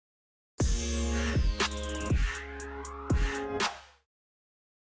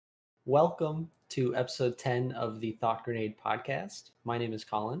Welcome to episode 10 of the Thought Grenade podcast. My name is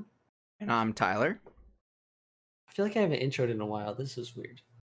Colin. And I'm Tyler. I feel like I haven't introed in a while. This is weird.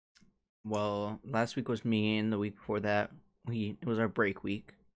 Well, last week was me, and the week before that, it was our break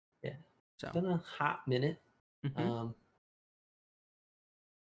week. Yeah. So. It's been a hot minute. Mm-hmm.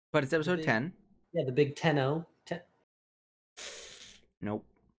 But it's episode 10. Yeah, the big 10-0. Nope.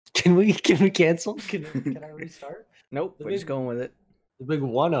 Can we cancel? Can I restart? Nope, we're just going with it. The big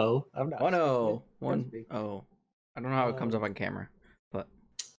 1-0. I'm not 1-0. 1-0. I don't know how it comes up on camera, but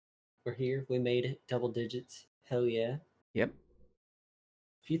we're here. We made it. Double digits. Hell yeah. Yep.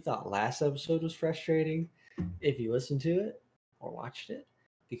 If you thought last episode was frustrating, if you listened to it or watched it,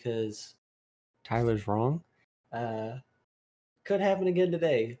 because Tyler's wrong, could happen again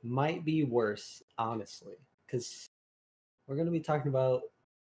today. Might be worse, honestly, because we're going to be talking about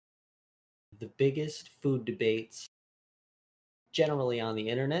the biggest food debates generally on the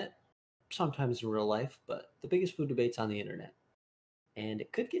internet, sometimes in real life, but the biggest food debates on the internet. And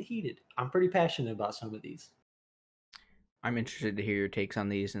it could get heated. I'm pretty passionate about some of these. I'm interested to hear your takes on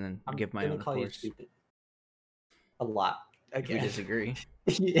these and then give my own, of course. You stupid. A lot. Again. If we disagree.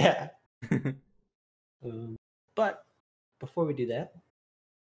 Yeah. But before we do that,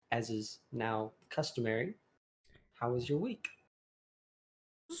 as is now customary, how was your week?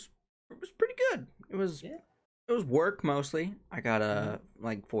 It was pretty good. It was work mostly. I got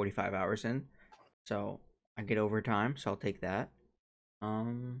like 45 hours in, so I get overtime, so I'll take that.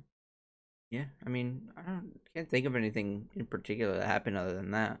 Yeah, I mean, can't think of anything in particular that happened other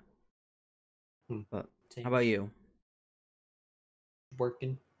than that. But how about you?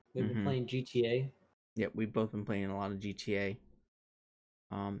 Working. We've been playing GTA. Yeah, we've both been playing a lot of GTA.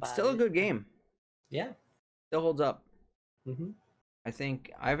 Still a good game. Yeah. Still holds up. I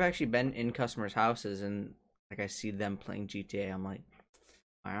think I've actually been in customers' houses and like I see them playing GTA. I'm like,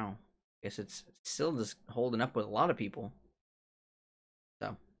 wow. Guess it's still just holding up with a lot of people.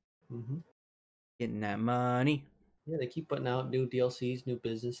 So, getting that money. Yeah, they keep putting out new DLCs, new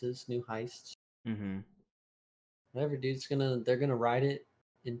businesses, new heists. Whatever, dude. They're gonna ride it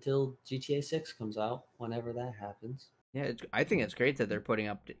until GTA 6 comes out, whenever that happens. Yeah, I think it's great that they're putting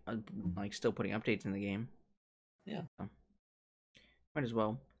up, still putting updates in the game. Yeah. So, might as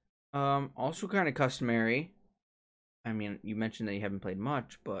well. Also kind of customary. I mean, you mentioned that you haven't played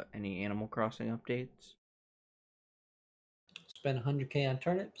much, but any Animal Crossing updates? Spent 100K on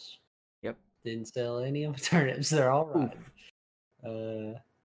turnips. Yep. Didn't sell any of the turnips. They're all riding.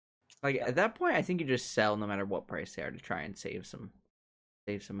 Like at that point, I think you just sell no matter what price they are to try and save some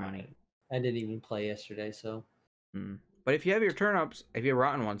money. I didn't even play yesterday, so. But if you have your turnips, if you have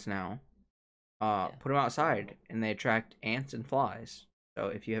rotten ones now, put them outside, and they attract ants and flies. So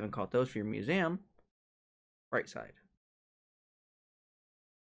if you haven't caught those for your museum, right side.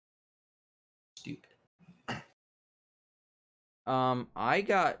 Stupid. I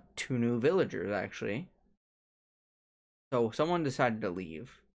got 2 new villagers actually. So someone decided to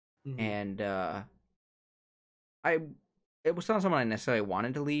leave, and it was not someone I necessarily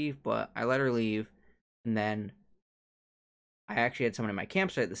wanted to leave, but I let her leave, and then I actually had someone in my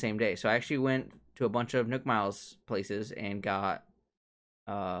campsite the same day. So I actually went to a bunch of Nook Miles places and got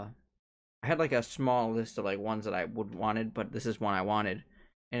I had like a small list of like ones that I would wanted, but this is one I wanted,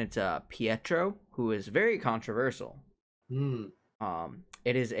 and it's Pietro, who is very controversial.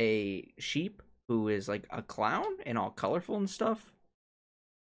 It is a sheep who is like a clown and all colorful and stuff.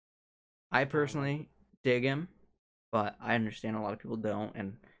 I personally dig him, but I understand a lot of people don't,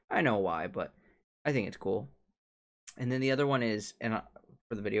 and I know why, but I think it's cool. And then the other one is, and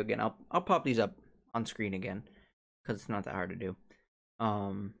for the video again, I'll pop these up on screen again because it's not that hard to do.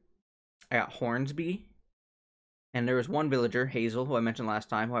 I got Hornsby, and there was one villager, Hazel, who I mentioned last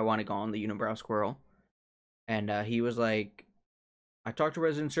time, who I want to go on the unibrow squirrel, and he was like, I talked to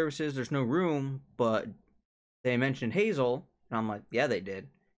resident services, there's no room, but they mentioned Hazel, and I'm like, yeah, they did.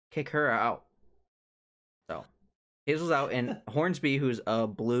 Kick her out. So Hazel's out, and Hornsby, who's a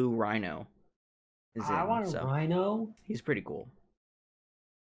blue rhino, is in. I want a rhino. He's pretty cool.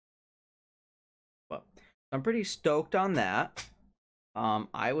 But I'm pretty stoked on that.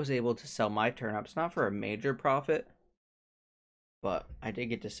 I was able to sell my turnips, not for a major profit, but I did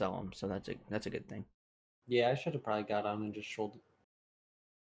get to sell them, so that's a good thing. Yeah, I should have probably got on and just showed them.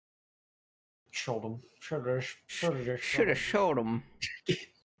 Should have showed them.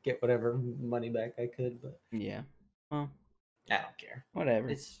 Get whatever money back I could, but yeah. Well, I don't care. Whatever.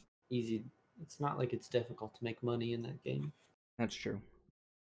 It's easy. It's not like it's difficult to make money in that game. That's true.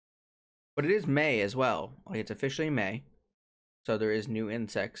 But it is May as well. Like it's officially May, so there is new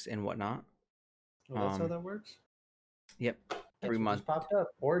insects and whatnot. Oh, that's how that works? Yep. every That's what month. just popped up.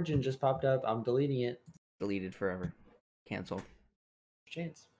 Origin just popped up. I'm deleting it. Deleted forever. Cancel.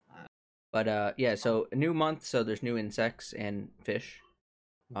 Chance. But yeah, so a new month, so there's new insects and fish.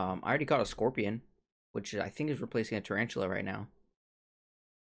 I already caught a scorpion, which I think is replacing a tarantula right now.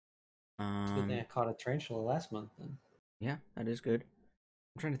 Good thing I caught a tarantula last month then. Yeah, that is good.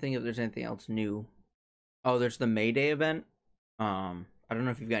 I'm trying to think if there's anything else new. Oh, there's the May Day event. I don't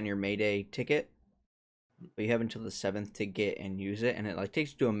know if you've gotten your May Day ticket, but you have until the 7th to get and use it, and it like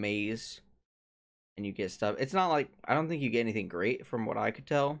takes you to a maze, and you get stuff. It's not like I don't think you get anything great from what I could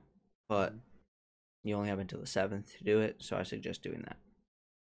tell, but you only have until the 7th to do it, so I suggest doing that.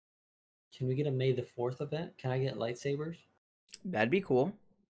 Can we get a May the 4th event? Can I get lightsabers? That'd be cool.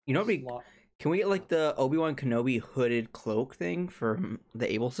 You know, can we get like the Obi-Wan Kenobi hooded cloak thing from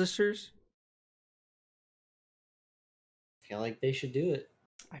the Able sisters? I feel like they should do it.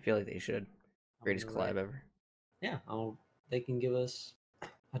 I feel like they should. Greatest collab ever. Yeah, they can give us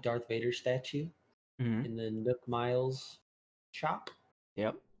a Darth Vader statue in the Nook Miles shop.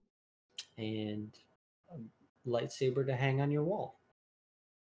 Yep. And a lightsaber to hang on your wall.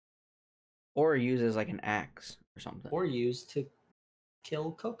 Or use as like an axe or something. Or use to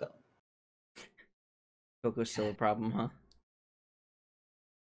kill Coco. Coco's still a problem, huh?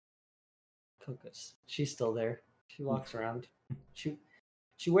 Coco's. She's still there. She walks around. She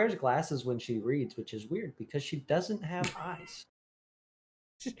wears glasses when she reads, which is weird because she doesn't have eyes.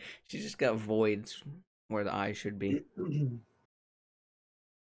 She just got voids where the eyes should be. I'm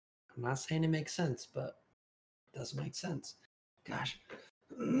not saying it makes sense, but it doesn't make sense. Gosh.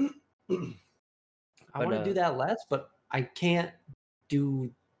 I want to do that less, but I can't.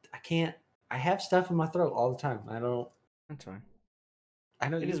 I have stuff in my throat all the time. That's fine. I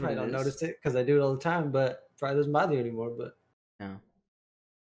know you probably don't notice it because I do it all the time, but probably doesn't bother you anymore. But no,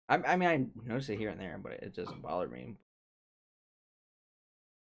 I mean I notice it here and there, but it doesn't bother me.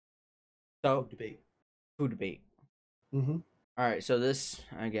 So food debate. Mm-hmm. All right, so this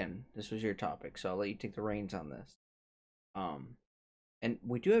was your topic, so I'll let you take the reins on this. And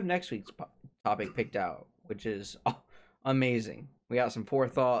we do have next week's topic picked out, which is amazing. We got some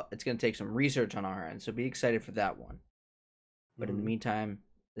forethought. It's going to take some research on our end, so be excited for that one. But in the meantime,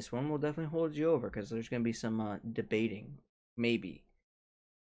 this one will definitely hold you over because there's going to be some debating. Maybe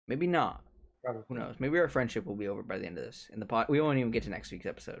not. Probably. Who knows? Maybe our friendship will be over by the end of this. In the pot, we won't even get to next week's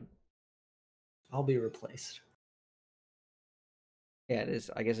episode. I'll be replaced. Yeah, it is.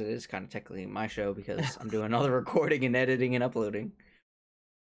 I guess it is kind of technically my show because I'm doing all the recording and editing and uploading.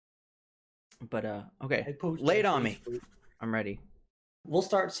 But okay, lay it on me. I'm ready. We'll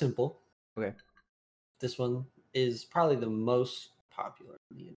start simple. Okay. This one is probably the most popular.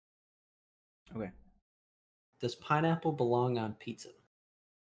 Okay. Does pineapple belong on pizza?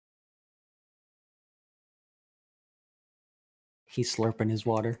 He's slurping his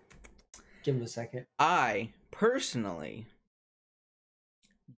water. Give him a second. I personally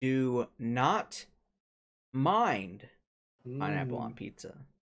do not mind pineapple on pizza.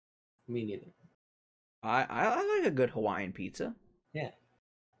 Me neither. I like a good Hawaiian pizza. Yeah.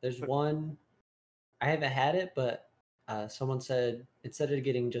 There's one, I haven't had it, but someone said instead of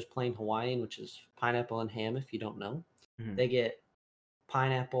getting just plain Hawaiian, which is pineapple and ham, if you don't know, they get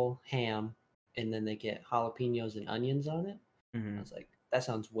pineapple, ham, and then they get jalapenos and onions on it. I was like, that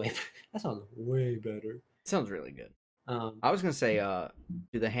sounds way better. Sounds really good. I was gonna say,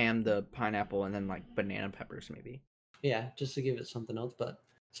 do the ham, the pineapple, and then like banana peppers, maybe. Yeah, just to give it something else. But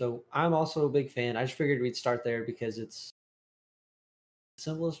so I'm also a big fan. I just figured we'd start there because it's the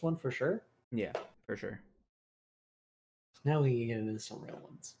simplest one for sure. Yeah, for sure. Now we can get into some real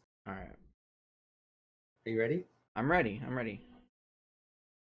ones. All right. Are you ready? I'm ready.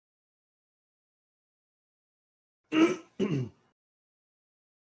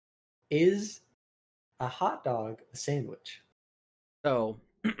 Is a hot dog a sandwich? So,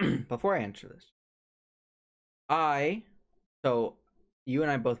 before I answer this, so you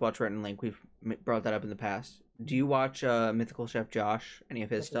and I both watch Rhett and Link. We've brought that up in the past. Do you watch Mythical Chef Josh? Any of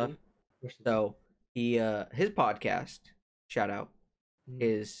his stuff? So his podcast, shout out,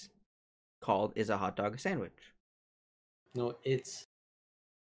 is called "Is a Hot Dog a Sandwich?" No, it's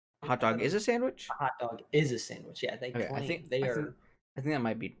a hot dog is a sandwich. A hot dog is a sandwich. Yeah, they claim I think that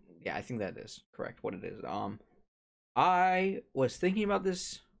might be. Yeah, I think that is correct. What it is. I was thinking about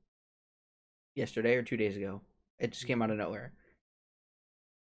this yesterday or 2 days ago. It just came out of nowhere.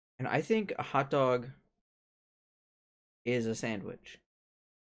 And I think a hot dog is a sandwich.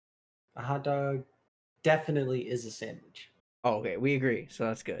 A hot dog definitely is a sandwich. Oh, okay. We agree. So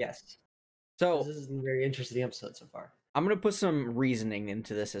that's good. Yes. So this is a very interesting episode so far. I'm going to put some reasoning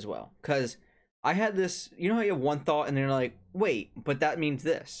into this as well. Because I had this, you know how you have one thought and then you're like, wait, but that means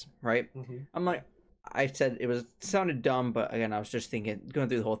this, right? Mhm. I'm like, I said sounded dumb, but again, I was just thinking, going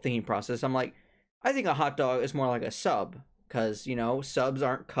through the whole thinking process. I'm like, I think a hot dog is more like a sub because, subs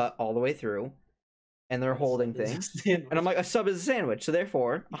aren't cut all the way through and they're A holding sub is a things. And I'm sandwich. like, a sub is a sandwich. So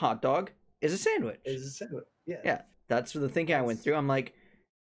therefore, a hot dog is a sandwich. Is a sandwich. Yeah. Yeah, that's the thinking I went That's through. I'm like,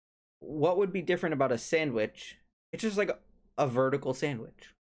 what would be different about a sandwich? It's just like a vertical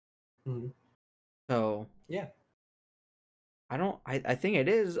sandwich. mhm. So Yeah. I think it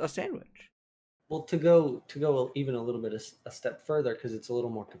is a sandwich. Well, to go even a little bit a step further, because it's a little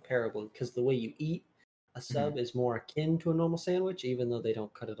more comparable. Because the way you eat a Mhm, sub is more akin to a normal sandwich, even though they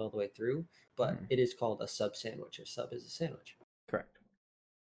don't cut it all the way through. But mhm. it is called a sub sandwich. A sub is a sandwich. Correct.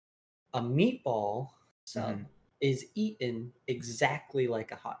 A meatball Mhm. sub is eaten exactly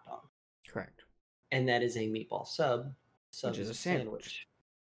like a hot dog, Correct. and that is a meatball sub. Which Sub is is a a sandwich. sandwich.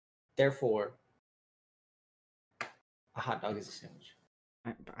 Therefore, a hot dog is a sandwich.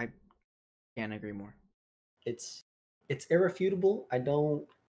 I can't agree more. It's it's irrefutable. I don't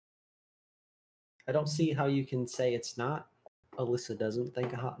see how you can say it's not. Alyssa doesn't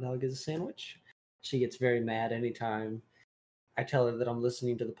think a hot dog is a sandwich. She gets very mad anytime I tell her that I'm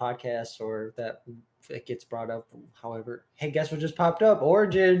listening to the podcast or that it gets brought up. However, hey, guess what just popped up?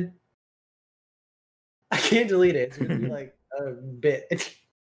 Origin. I can't delete it. It's gonna be like a bit.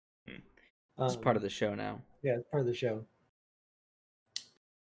 It's part of the show now. Yeah, it's part of the show.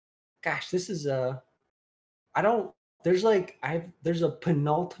 Gosh, this is I don't. There's a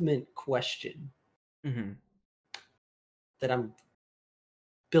penultimate question Hmm. that I'm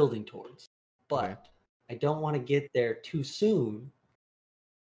building towards, Okay. but I don't want to get there too soon.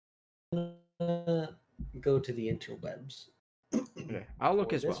 Go to the interwebs Okay. I'll look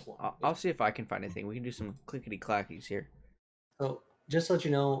for as this well. one. I'll see if I can find anything. We can do some clickety clackies here. So just to let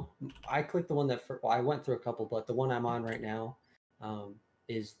you know, I clicked the one well, I went through a couple, but the one I'm on right now um,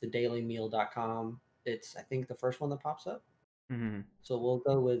 is thedailymeal.com. It's I think the first one that pops up. Hmm. So we'll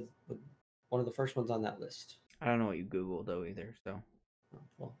go with one of the first ones on that list. I don't know what you Googled though either. So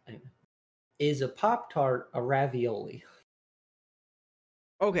Well, anyway, is a Pop Tart a ravioli?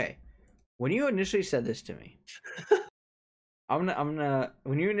 okay. When you initially said this to me,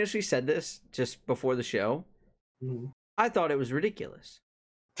 when you initially said this just before the show, Mhm. I thought it was ridiculous.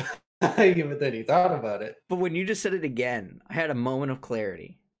 But then he thought about it. But when you just said it again, I had a moment of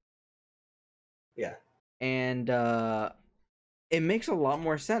clarity. Yeah. And it makes a lot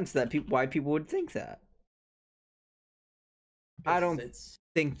more sense that why people would think that. I Because don't it's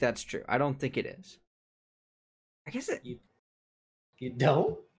think that's true. I don't think it is. I guess it you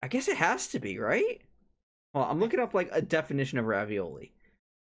don't. I guess it has to be, right? Well, I'm looking up like a definition of ravioli.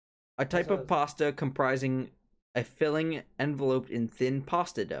 A That's type what I of was, pasta comprising a filling enveloped in thin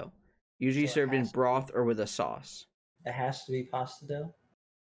pasta dough, usually so it served in has to be. broth or with a sauce. It has to be pasta dough.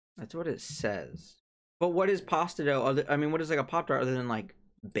 That's what it says. But what is pasta dough what is like a Pop Tart other than like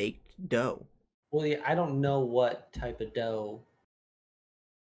baked dough? Well, yeah, I don't know what type of dough.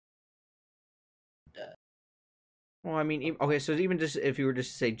 Well, I mean, A okay, Pop so Tart. even just if you were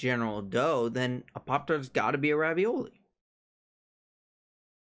just to say general dough, then a Pop Tart's got to be a ravioli.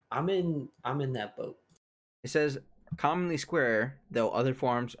 I'm in that boat. It says commonly square, though other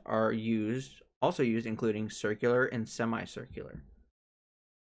forms are also used, including circular and semicircular.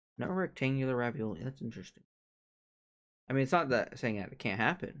 No rectangular ravioli. That's interesting. I mean, it's not that saying that it can't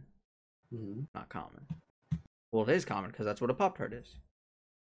happen. Mhm. Not common. Well, it is common because that's what a Pop Tart is.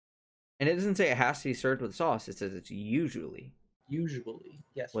 And it doesn't say it has to be served with sauce. It says it's usually Usually,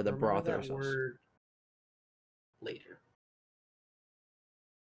 yes. with a Remember broth or a that sauce. word later.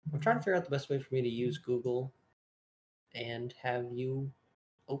 I'm trying to figure out the best way for me to use Google and have you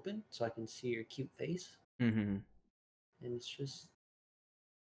open so I can see your cute face. Mm-hmm. And it's just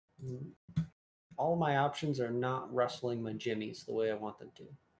mm, all my options are not rustling my jimmies the way I want them to.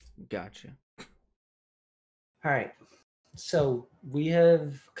 Gotcha. All right. So we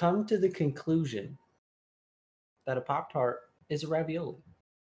have come to the conclusion that a Pop Tart is a ravioli.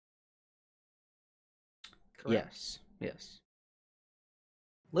 Correct. Yes. Yes.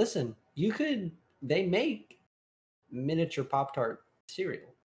 Listen, they make miniature Pop Tart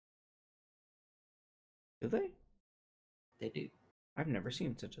cereal. Do they? They do. I've never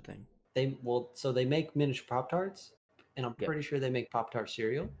seen such a thing. So they make miniature Pop Tarts, and I'm Yep. pretty sure they make Pop Tart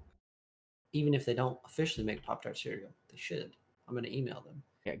cereal. Even if they don't officially make Pop Tart cereal, they should. I'm going to email them.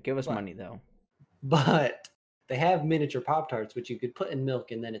 Yeah. Give us But money though. but they have miniature Pop Tarts, which you could put in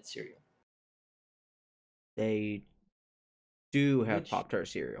milk and then it's cereal. They do have Which Pop Tart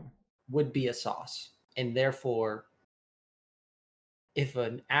cereal. would be a sauce, and therefore if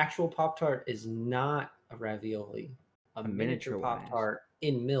an actual Pop-Tart is not a ravioli, a miniature miniature one is. Pop-Tart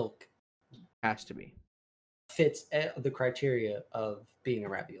in milk Has to be. fits the criteria of being a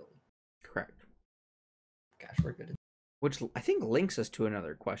ravioli. Correct. Gosh, we're good at Which I think links us to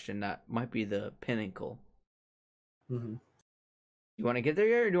another question that might be the pinnacle. mm-hmm. You want to get there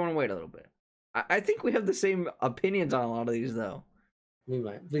yet, or do you want to wait a little bit? I think we have the same opinions on a lot of these, though. We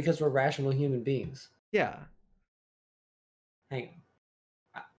might, because we're rational human beings. Yeah. Hang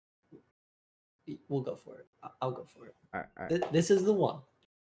on. We'll go for it. I'll go for it. All right. This is the one.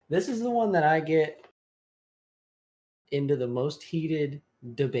 This is the one that I get into the most heated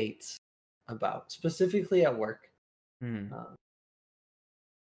debates about, specifically at work. Mm.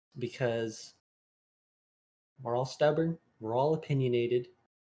 Because we're all stubborn, we're all opinionated,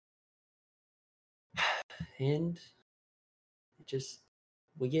 and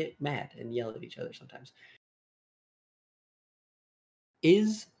we get mad and yell at each other sometimes.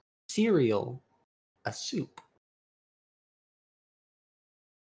 Is cereal a soup?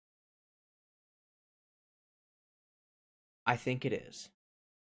 I think it is.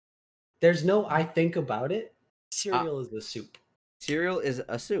 There's no I think about it. Cereal is a soup. Cereal is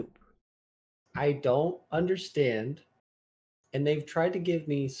a soup. I don't understand, and they've tried to give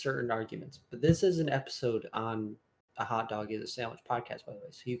me certain arguments, but this is an episode on A Hot Dog is a Sandwich podcast, by the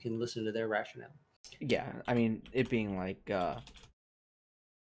way, so you can listen to their rationale. Yeah, I mean, it being like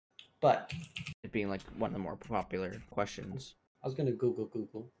one of the more popular questions. I was gonna Google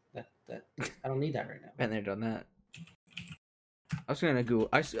that. I don't need that right now. Been there, done that. I was gonna Google.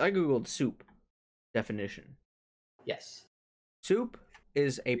 I googled soup definition. Yes. Soup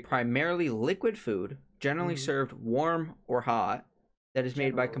is a primarily liquid food, generally served warm or hot, that is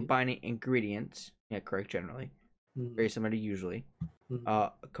made by combining ingredients. Yeah, correct. Generally, very similar to usually.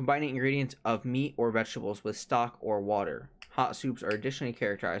 Combining ingredients of meat or vegetables with stock or water. Hot soups are additionally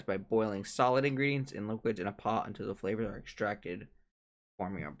characterized by boiling solid ingredients in liquids in a pot until the flavors are extracted,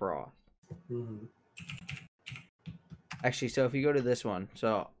 forming a broth. Actually, so if you go to this one,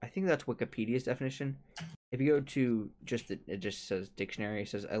 so I think that's Wikipedia's definition. If you go to it just says dictionary, it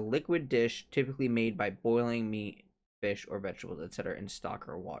says a liquid dish typically made by boiling meat, fish, or vegetables, etc., in stock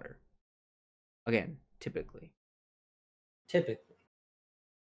or water. Again, typically.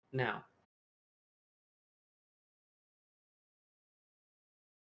 Now,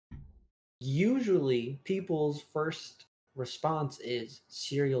 usually people's first response is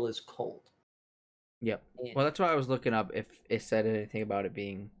cereal is cold. Yep. Well, that's why I was looking up if it said anything about it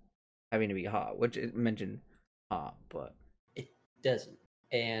having to be hot, which it mentioned hot, but it doesn't.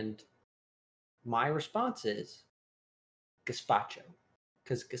 And my response is gazpacho,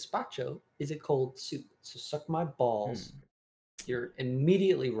 because gazpacho is a cold soup. So suck my balls. You're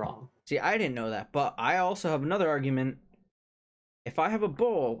immediately wrong. See, I didn't know that, but I also have another argument. If I have a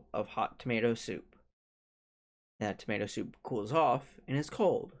bowl of hot tomato soup, and that tomato soup cools off and is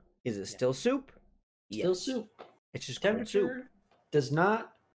cold, is it still soup? Still soup. It's just temperature soup. Does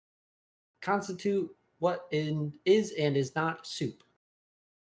not constitute what is and is not soup.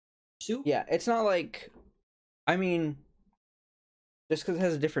 Soup? Yeah, it's not like, I mean, just because it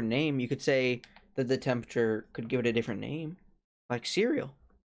has a different name, you could say that the temperature could give it a different name, like cereal.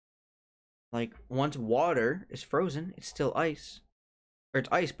 Like, once water is frozen, it's still ice. Or it's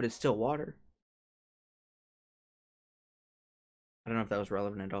ice, but it's still water. I don't know if that was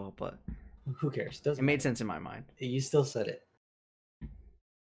relevant at all, but who cares? It made sense in my mind. You still said it.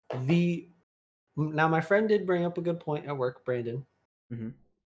 Now, my friend did bring up a good point at work, Brandon.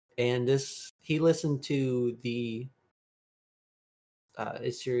 And he listened to the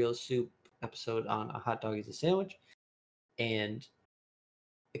Is Cereal Soup episode on A Hot Dog is a Sandwich, and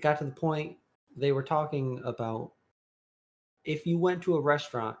it got to the point they were talking about if you went to a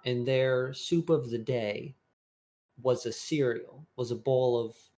restaurant and their soup of the day was a cereal, was a bowl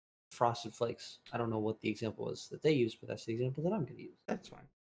of Frosted Flakes. I don't know what the example was that they used, but that's the example that I'm going to use. That's fine.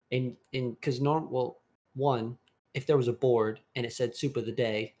 And because one, if there was a board and it said soup of the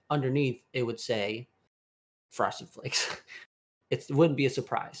day, underneath it would say Frosted Flakes. It wouldn't be a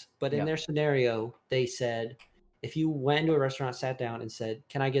surprise. But in their scenario, they said if you went to a restaurant, sat down and said,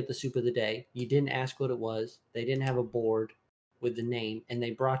 "Can I get the soup of the day?" You didn't ask what it was. They didn't have a board with the name, and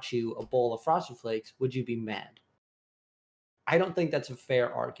they brought you a bowl of Frosted Flakes. Would you be mad? I don't think that's a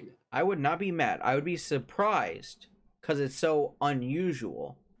fair argument. I would not be mad. I would be surprised because it's so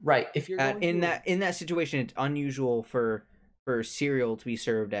unusual. Right. If you're in that situation, it's unusual for cereal to be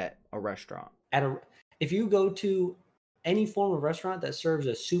served at a restaurant. If you go to any form of restaurant that serves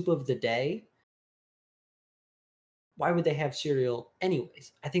a soup of the day, why would they have cereal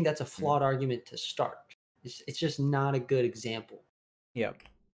anyways? I think that's a flawed argument to start. It's just not a good example. Yep.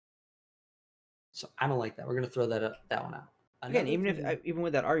 So I don't like that. We're gonna throw that one out. Again, Another thing, even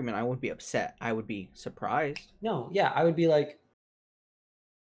with that argument, I wouldn't be upset. I would be surprised. no, yeah, I would be like,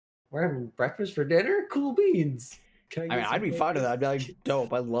 we're having breakfast for dinner. Cool beans. Can I I mean, get I'd some be fine with that. I'd be pancakes? like,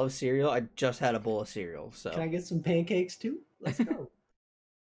 dope. I love cereal. I just had a bowl of cereal, Can I so get some pancakes too? Let's go.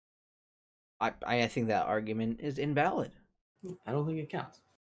 I think that argument is invalid. I don't think it counts.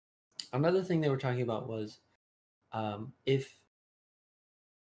 Another thing they were talking about was if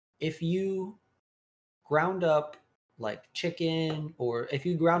you ground up like chicken, or if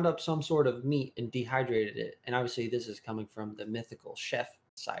you ground up some sort of meat and dehydrated it, and obviously this is coming from the mythical chef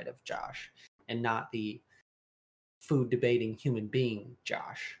side of Josh and not the food debating human being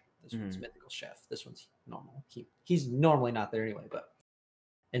Josh. This one's mythical chef. This one's normal. He's normally not there anyway, but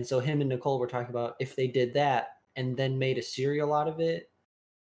and so him and Nicole were talking about if they did that and then made a cereal out of it,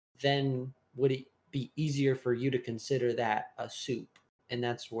 then would it be easier for you to consider that a soup? And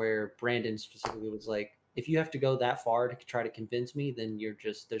that's where Brandon specifically was like, if you have to go that far to try to convince me, then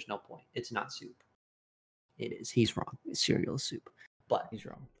there's no point. It's not soup. It is. He's wrong. Cereal is soup. But He's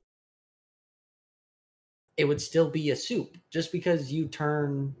wrong. it would still be a soup. Just because you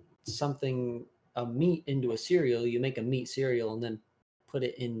turn a meat into a cereal, you make a meat cereal and then put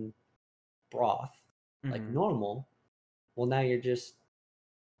it in broth like normal. Well, now you're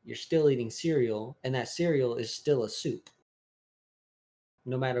still eating cereal, and that cereal is still a soup.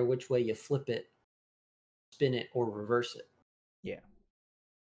 No matter which way you flip it, spin it, or reverse it. Yeah.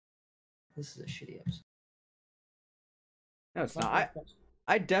 This is a shitty episode. No, it's not.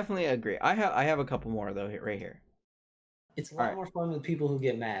 I definitely agree. I have a couple more though right here. It's a lot more fun with people who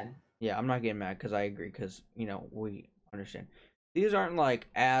get mad. Yeah, I'm not getting mad because I agree because we understand. These aren't like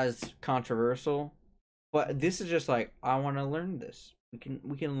as controversial, but this is just like I want to learn this. We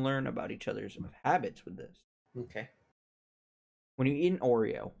can learn about each other's habits with this. Okay. When you eat an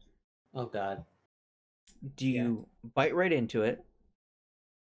Oreo, oh god, do you bite right into it,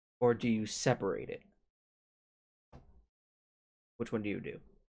 or do you separate it? Which one do you do?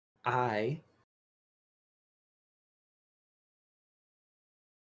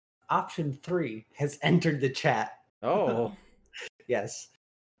 Option 3 has entered the chat. Oh. Yes.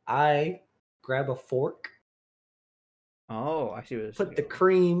 I grab a fork. Oh, I see what it's put the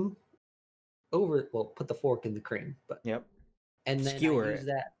cream put the fork in the cream, but yep. And then I use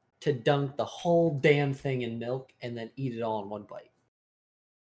that to dunk the whole damn thing in milk and then eat it all in one bite.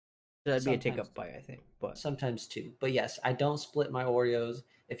 That'd be a take-up bite, I think, but sometimes two. But yes, I don't split my Oreos.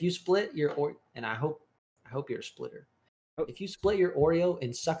 If you split your and I hope you're a splitter. Oh. If you split your Oreo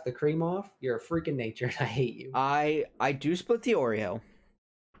and suck the cream off, you're a freak of nature, and I hate you. I do split the Oreo.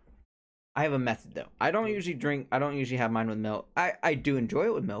 I have a method though. I don't usually have mine with milk. I do enjoy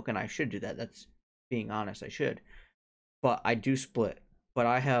it with milk, and I should do that. That's being honest. I should, but I do split. But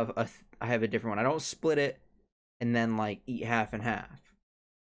I have a different one. I don't split it and then like eat half and half.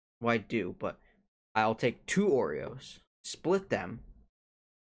 Well, I do, but I'll take 2 Oreos, split them,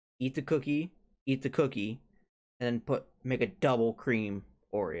 eat the cookie, and then make a double cream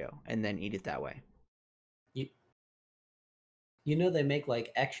Oreo, and then eat it that way. You know they make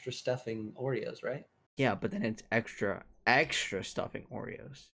like extra stuffing Oreos, right? Yeah, but then it's extra stuffing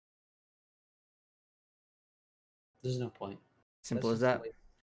Oreos. There's no point. Simple as that.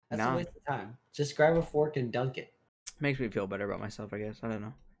 That's a waste of time. Just grab a fork and dunk it. Makes me feel better about myself, I guess. I don't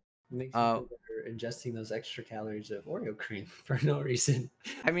know. Makes me feel better ingesting those extra calories of Oreo cream for no reason.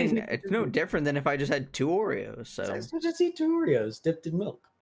 I mean, it's no different than if I just had 2 Oreos. So just eat 2 Oreos dipped in milk.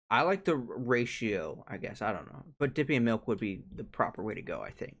 I like the ratio, I guess. I don't know. But dipping in milk would be the proper way to go,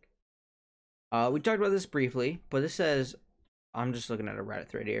 I think. We talked about this briefly, but this says, I'm just looking at a Reddit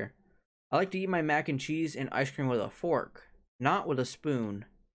thread here. I like to eat my mac and cheese and ice cream with a fork, not with a spoon,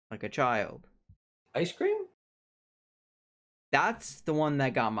 like a child. Ice cream? That's the one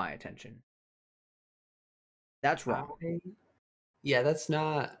that got my attention. That's wrong. Yeah,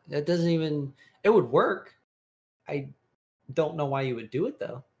 that doesn't even, it would work. I don't know why you would do it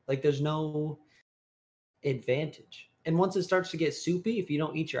though. Like there's no advantage. And once it starts to get soupy, if you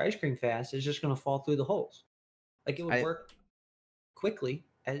don't eat your ice cream fast, it's just going to fall through the holes. Like it would work quickly.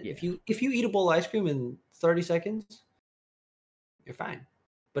 Yeah. If you eat a bowl of ice cream in 30 seconds, you're fine.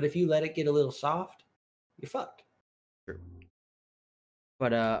 But if you let it get a little soft, you're fucked. True.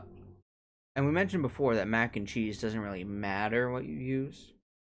 But and we mentioned before that mac and cheese doesn't really matter what you use.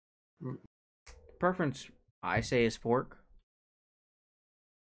 Preference, I say, is fork.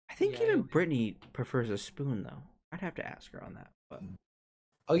 I think even Brittany prefers a spoon, though. I'd have to ask her on that. But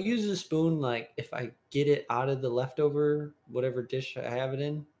I'll use a spoon, like, if I get it out of the leftover, whatever dish I have it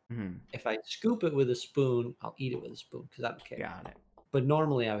in. Mm-hmm. If I scoop it with a spoon, I'll eat it with a spoon, because I don't care. Got it. but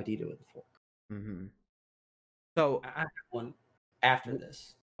normally I would eat it with a fork. Mm-hmm. So, I have one after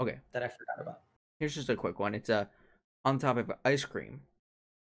this okay, that I forgot about. here's just a quick one. It's on top of ice cream.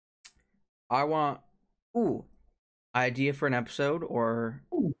 I want idea for an episode, or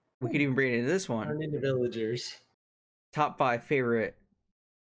Ooh, we could even bring it into this one. turn into villagers. Top 5 favorite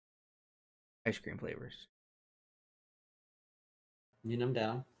ice cream flavors. I'm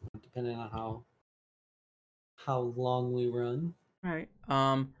down, depending on how long we run. All right.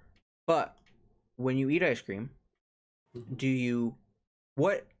 But when you eat ice cream, Mhm.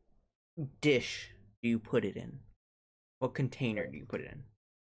 what dish do you put it in? What container do you put it in?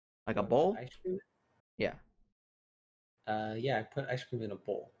 Like a What I put bowl? ice cream? Yeah. Yeah, I put ice cream in a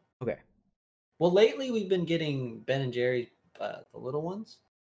bowl. Okay. Well, lately we've been getting Ben and Jerry, the little ones.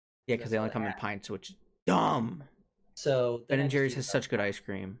 Yeah, 'Cause because that's they all only they come in have. pints, which is dumb. So Ben then I and just Jerry's use has that. such good ice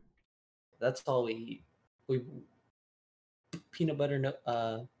cream. That's all we eat. We peanut butter. No,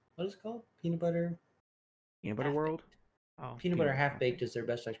 what is it called? Peanut butter. Peanut Butter Half World? baked. Oh, Peanut butter half half baked baked. is their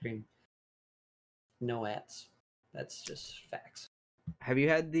best ice cream. No ads. That's just facts. Have you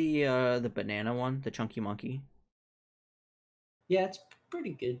had the banana one, the Chunky Monkey? Yeah, it's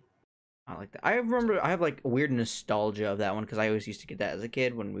pretty good. I like that. I remember I have like weird nostalgia of that one because I always used to get that as a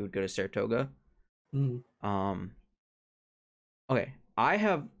kid when we would go to Saratoga. Mm. Um, okay, I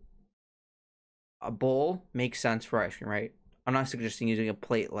have a bowl makes sense for ice cream, right? I'm not suggesting using a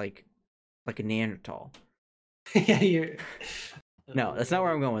plate like a Neanderthal. Yeah, you're. No, that's not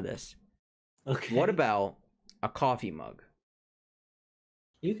where I'm going with this. What Okay. about a coffee mug?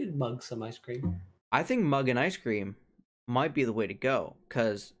 You could mug some ice cream. I think mug and ice cream might be the way to go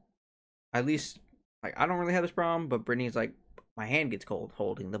because at least like I don't really have this problem, but Brittany's like my hand gets cold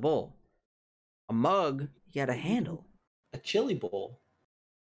holding the bowl. A mug, you got a You can handle. a chili bowl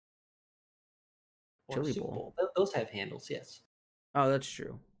or a Chili soup bowl. bowl. Those have handles, yes. Oh, that's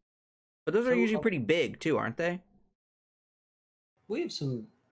true. But those are So usually pretty big too, aren't they? we have some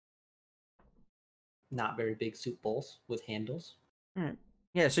not very big soup bowls with handles. All right.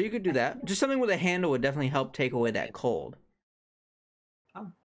 Yeah, so you could do that. Just something with a handle would definitely help take away that Yeah, cold.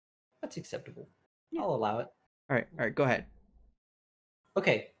 that's acceptable. Yeah. I'll allow it. All right, go ahead.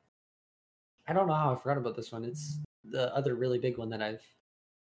 Okay. I don't know how I forgot about this one. It's the other really big one that I've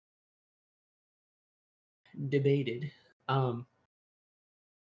debated. Um,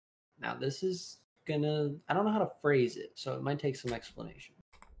 Now this is I don't know how to phrase it, so it might take some explanation.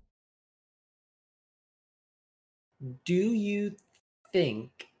 Do you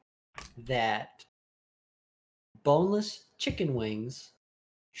think that boneless chicken wings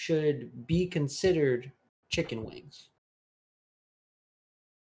should be considered chicken wings?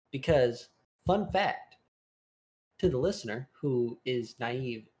 Because, fun fact to the listener who is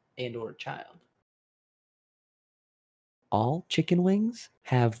naive and or a child, all chicken wings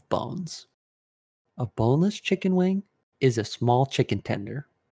have bones. A boneless chicken wing is a small chicken tender.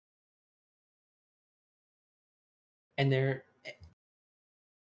 And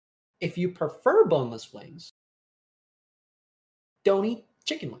if you prefer boneless wings, don't eat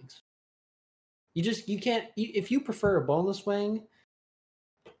chicken wings. You can't if you prefer a boneless wing,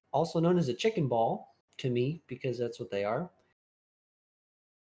 also known as a chicken ball to me because that's what they are.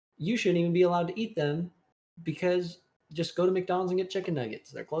 You shouldn't even be allowed to eat them because just go to McDonald's and get chicken nuggets.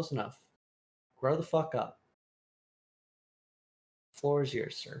 They're close enough. Grow the fuck up. Floor is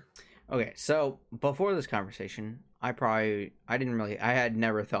yours, sir. Okay, so before this conversation, I had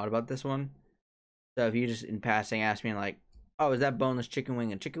never thought about this one. So if you just in passing asked me like, "Oh, is that boneless chicken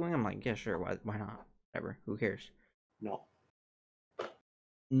wing a chicken wing?" I'm like, "Yeah, sure. Why not? Whatever. Who cares?" No.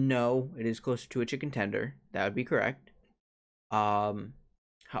 No, it is closer to a chicken tender. That would be correct. Um,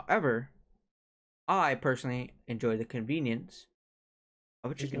 However, I personally enjoy the convenience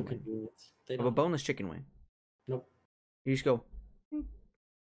of a There's no chicken wing, convenience. They of a don't. boneless chicken wing. Nope. You just go,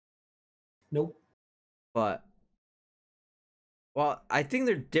 Nope. but well, I think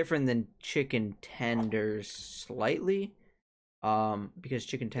they're different than chicken tenders slightly. Because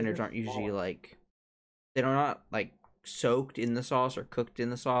chicken Because tenders they're aren't usually smaller. like they're not like soaked in the sauce or cooked in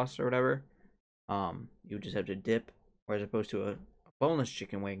the sauce or whatever. You just have to dip, whereas opposed to a boneless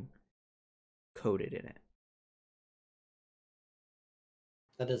chicken wing coated in it.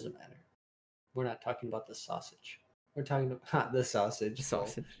 That doesn't matter. We're not talking about the sausage. We're talking about the The sausage. Well,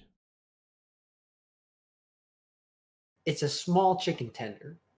 sausage. it's a small chicken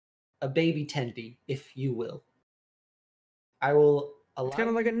tender, a baby tendy, if you will. I will It's allow kind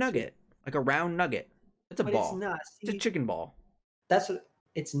of like a you to, nugget, like a round nugget. It's a but it's ball. not. It's a See, chicken ball. that's what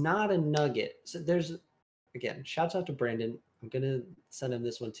it's not a nugget. So there's again, shouts out to Brandon. I'm gonna send him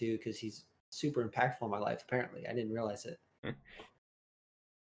this one too because he's super impactful in my life. Apparently, I didn't realize it.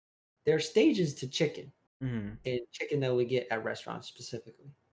 There are stages to chicken, Mhm. and chicken that we get at restaurants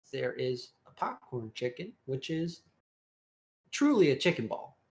specifically. There is a popcorn chicken, which is truly a chicken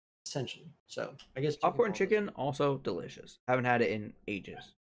ball, essentially. So I guess chicken Popcorn ball doesn't. chicken also delicious. Haven't had it in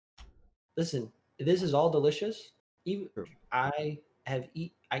ages. Listen, this is all delicious. Even True. I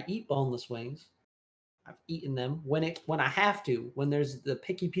eat boneless wings. I've eaten them when I have to. When there's the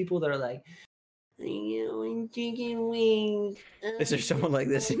picky people that are like, "I want chicken wings." Is there someone like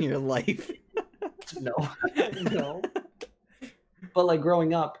this in your life? No, no. But like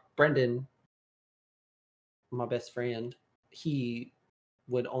growing up, Brendan, my best friend, he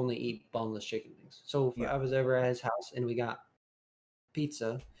would only eat boneless chicken wings. So if Yeah. I was ever at his house and we got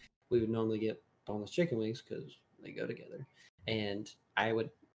pizza, we would normally get boneless chicken wings because they go together. And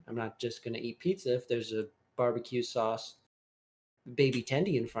I'm not just gonna eat pizza if there's a barbecue sauce baby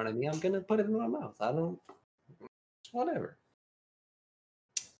tendy in front of me. I'm gonna put it in my mouth. I don't, whatever.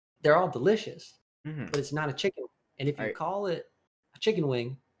 They're all delicious, Mhm. but it's not a chicken. And if All you right. call it a chicken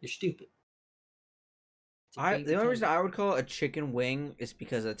wing, you're stupid. It's a The baby only reason tendy. I would call it a chicken wing is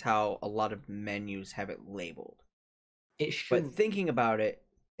because that's how a lot of menus have it labeled. It But shouldn't. thinking about it,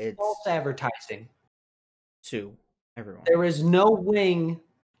 False it's advertising. to everyone. There is no wing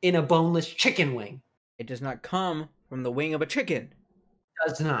in a boneless chicken wing. It does not come from the wing of a chicken.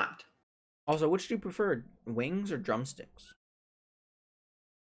 Does not. Also, which do you prefer, wings or drumsticks?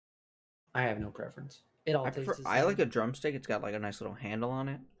 I have no preference. It all tastes the I like same. a drumstick. It's got like a nice little handle on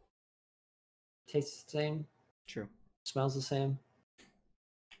it. Tastes the same. True. Smells the same.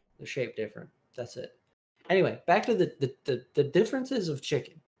 The shape different. That's it. Anyway, back to the differences of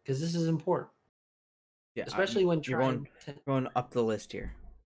chicken because this is important, Yeah, especially when you're going up the list here.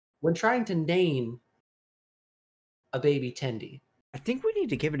 trying to name a baby tendy. I think we need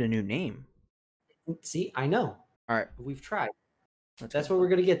to give it a new name. See, I know. All right, We've tried. let's That's go. what we're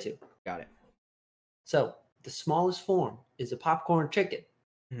gonna get to. Got it. So the smallest form is a popcorn chicken,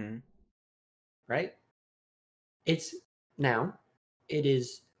 Mm-hmm. right? It's now it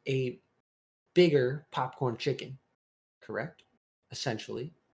is a bigger popcorn chicken, correct?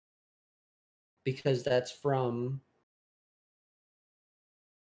 Essentially, because that's from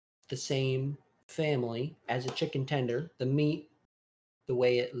the same family as a chicken tender. The meat, the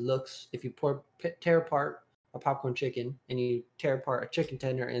way it looks, if you tear apart a popcorn chicken and you tear apart a chicken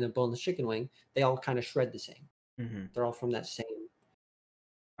tender and a boneless chicken wing, they all kind of shred the same. Mm-hmm. They're all from that same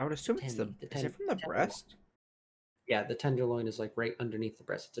I would assume it's tendy. is it from the Tenderloin. breast? Yeah, the tenderloin is like right underneath the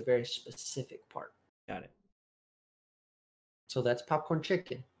breast. It's a very specific part. Got it. So that's popcorn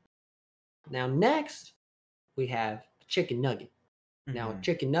chicken. Now next we have a chicken nugget. Now a Mm-hmm.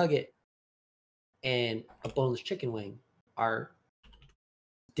 chicken nugget and a boneless chicken wing are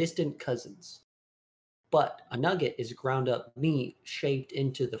distant cousins. But a nugget is ground up meat shaped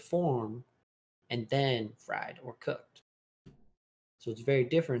into the form and then fried or cooked. So it's very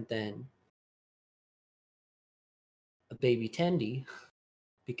different than a baby tendy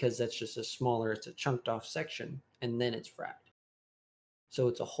because that's just a smaller, it's a chunked off section and then it's fried. So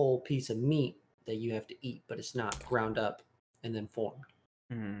it's a whole piece of meat that you have to eat, but it's not ground up and then formed.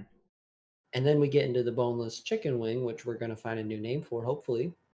 Mm-hmm. And then we get into the boneless chicken wing, which we're going to find a new name for,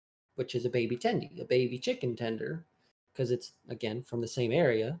 hopefully, which is a baby tendy, a baby chicken tender, because it's, again, from the same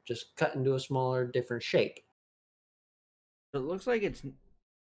area, just cut into a smaller, different shape. So it looks like it's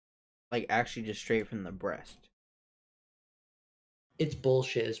like actually just straight from the breast. It's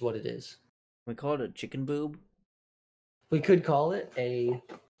bullshit, is what it is. We call it a chicken boob. We could call it a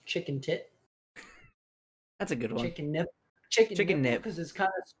chicken tit, That's a good one. chicken nip, Chicken nip. because it's kind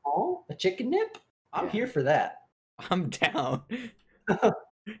of small. A chicken nip? I'm Yeah. here for that. I'm down.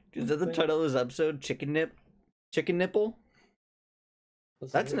 Is that the title of this episode? Chicken nip? Chicken nipple?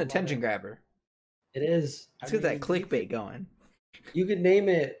 That's an attention grabber. It is. Let's get that clickbait going. You could name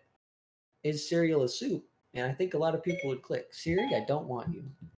it "Is cereal a soup?" and I think a lot of people would click. Siri, I don't want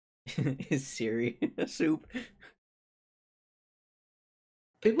you. Is Siri a soup?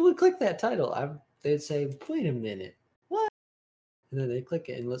 People would click that title. They'd say, "Wait a minute, what?" And then they click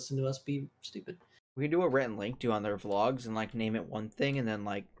it and listen to us be stupid. We can do a written link to on their vlogs and like name it one thing and then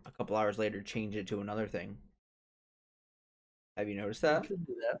like a couple hours later change it to another thing. Have you noticed They that? could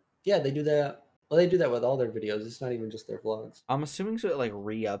do that. Yeah, they do that. Well, they do that with all their videos. It's not even just their vlogs. I'm assuming so it like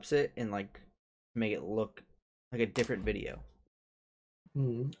re-ups it and like make it look like a different video.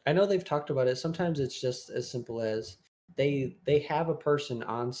 I know they've talked about it. Sometimes it's just as simple as they have a person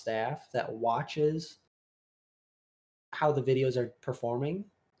on staff that watches how the videos are performing,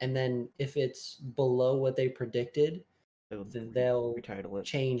 and then if it's below what they predicted, then they'll Retitle it.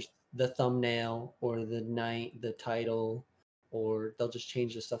 change the thumbnail or the title or they'll just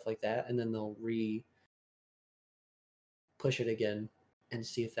change the stuff like that, and then they'll push it again and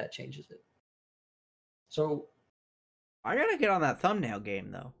see if that changes it. So I gotta get on that thumbnail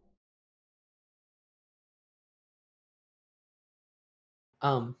game though.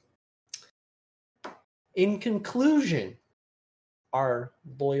 In conclusion, our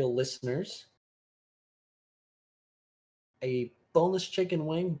loyal listeners, a boneless chicken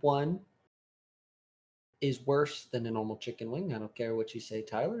wing, one, is worse than a normal chicken wing. I don't care what you say,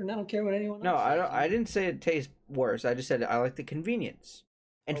 Tyler, and I don't care what anyone No, else says. I didn't say it tastes worse. I just said I like the convenience.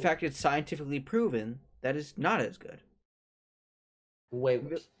 In fact, it's scientifically proven that it's not as good. Way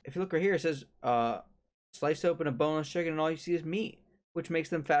worse. If you look right here, it says slice open a boneless chicken and all you see is meat, which makes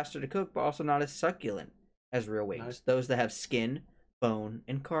them faster to cook, but also not as succulent as real wings. Nice. Those that have skin, bone,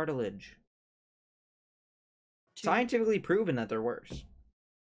 and cartilage. Scientifically proven that they're worse.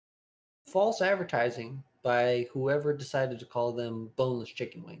 False advertising by whoever decided to call them boneless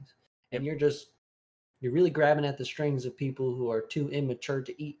chicken wings. And you're really grabbing at the strings of people who are too immature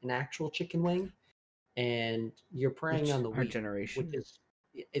to eat an actual chicken wing, and you're preying on the weak generation. Which is,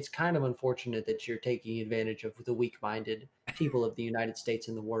 it's kind of unfortunate that you're taking advantage of the weak-minded people of the United States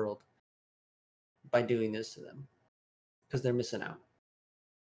and the world by doing this to them, because they're missing out.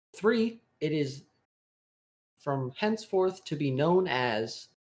 3, it is from henceforth to be known as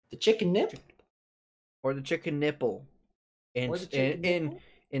the chicken nip, or the chicken nipple,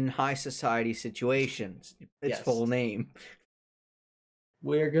 in high society situations. Its full name.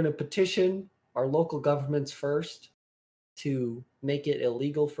 We're gonna petition our local governments first to make it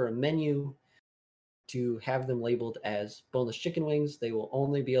illegal for a menu to have them labeled as boneless chicken wings. They will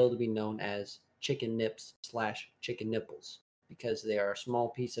only be able to be known as chicken nips / chicken nipples, because they are a small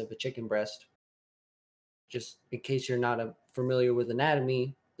piece of a chicken breast. Just in case you're not familiar with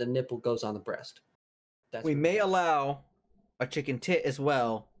anatomy, the nipple goes on the breast. We may allow a chicken tit as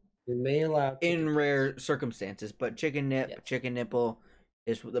well. We may allow in rare circumstances, but chicken nip, chicken nipple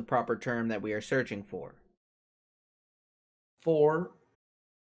is the proper term that we are searching for. 4,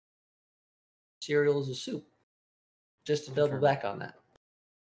 cereal is a soup. Just to double back on that.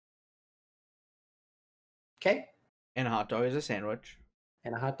 Okay? And a hot dog is a sandwich.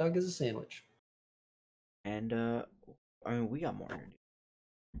 And a hot dog is a sandwich. And, I mean, we got more.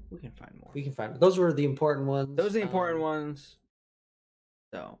 We can find more. We can find. Those were the important ones. Those are the important ones.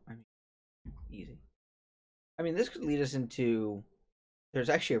 So, I mean, easy. I mean, this could lead us into... There's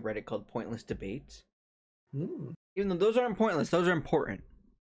actually a Reddit called Pointless Debates. Even though those aren't pointless, those are important.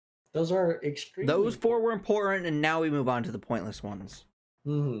 Those are extremely... Those 4 were important, and now we move on to the pointless ones.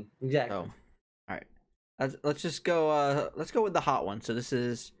 Exactly. So, alright. Let's just go, let's go with the hot one. So this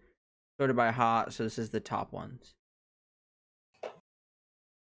is sorted by hot, so this is the top ones.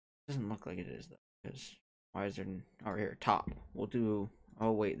 Doesn't look like it is, though, because why is there... Over here, top. We'll do...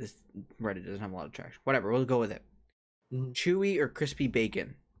 Oh, wait, this Reddit doesn't have a lot of traction. Whatever, we'll go with it. Chewy or crispy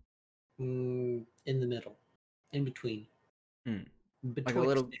bacon? In the middle. In between. Betwixt, like a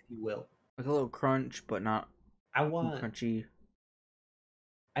little, if you will. Like a little crunch, but not crunchy.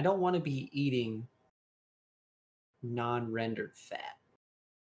 I don't want to be eating non-rendered fat.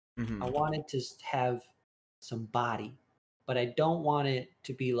 I want it to have some body, but I don't want it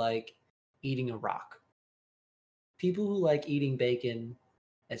to be like eating a rock. People who like eating bacon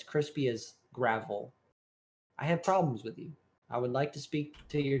as crispy as gravel, I have problems with you. I would like to speak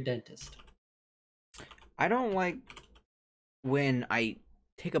to your dentist. I don't like when I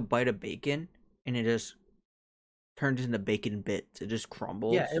take a bite of bacon and it just turns into bacon bits. It just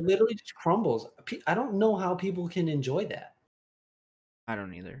crumbles. Yeah, it literally just crumbles. I don't know how people can enjoy that. I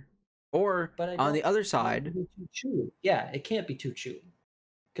don't either. Or on the other side, yeah, it can't be too chewy,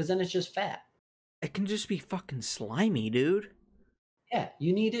 because then it's just fat. It can just be fucking slimy, dude. Yeah,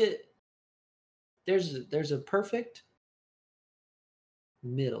 you need it. There's a perfect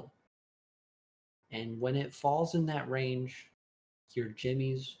middle, and when it falls in that range, your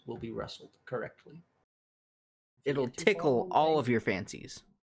jimmies will be wrestled correctly. It'll tickle all of your fancies.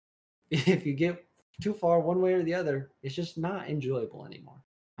 If you get too far one way or the other, it's just not enjoyable anymore.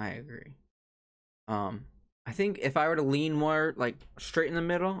 I agree. I think if I were to lean more like straight in the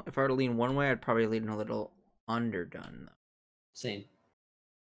middle, if I were to lean one way, I'd probably lean a little underdone though. Same.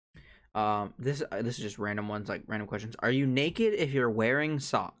 This is just random ones, like random questions. Are you naked if you're wearing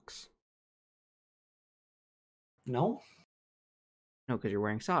socks? No. No, because you're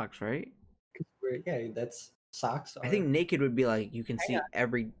wearing socks, right? Yeah, that's socks. I think naked would be like you can see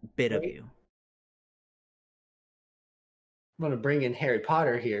every bit of you. I'm gonna bring in Harry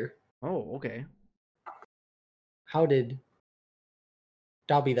Potter here. Oh, okay. How did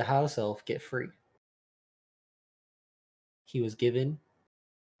Dobby the house elf get free? he was given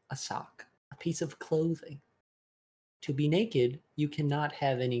a sock, a piece of clothing. To be naked, you cannot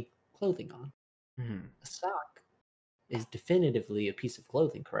have any clothing on. Mhm. A sock is definitively a piece of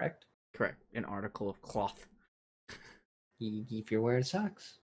clothing, correct? Correct. An article of cloth. If you're wearing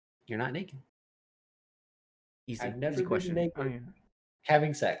socks, you're not naked. Easy. I've never Easy been question. naked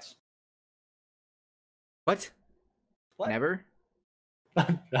having sex. What? What? Never?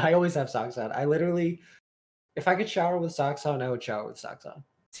 I always have socks on. I literally, if I could shower with socks on, I would shower with socks on.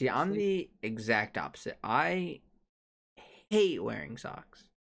 See, I'm the exact opposite. I hate wearing socks.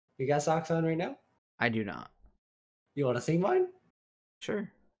 You got socks on right now? I do not. You want to see mine? Sure.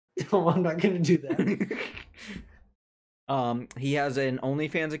 No, I'm not going to do that. He has an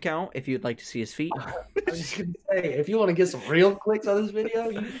OnlyFans account if you'd like to see his feet. I was just going to say, if you want to get some real clicks on this video,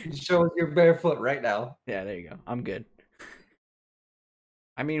 you can show us your barefoot right now. Yeah, there you go. I'm good.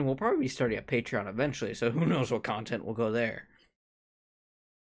 I mean, we'll probably be starting a Patreon eventually, so who knows what content will go there.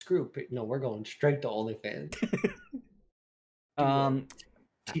 Screw it. No, we're going straight to OnlyFans.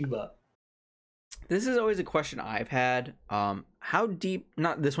 Team up. This is always a question I've had. How deep,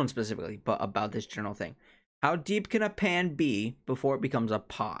 not this one specifically, but about this general thing. How deep can a pan be before it becomes a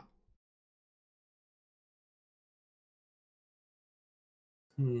pot?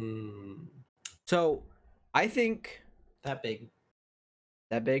 So, I think... That big.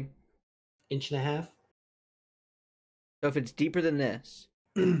 That big? Inch and a half? So if it's deeper than this...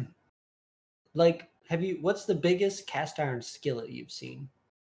 Like, what's the biggest cast iron skillet you've seen?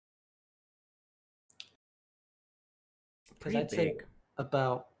 Because Pretty I'd say big.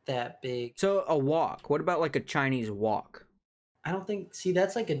 about that big. So a wok. What about like a Chinese wok? I don't think. See,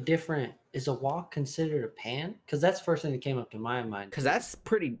 that's like a different. Is a wok considered a pan? Because that's the first thing that came up to my mind. Because that's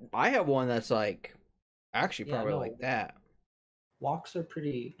pretty. I have one that's like actually Yeah, probably no. like that. Woks are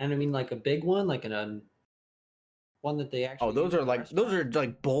pretty, and I mean like a big one, like one that they actually. Oh, those use are in a like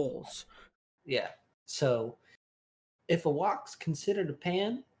restaurant. bowls. Yeah. So, if a wok's considered a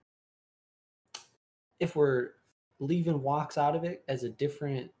pan, if we're leaving woks out of it as a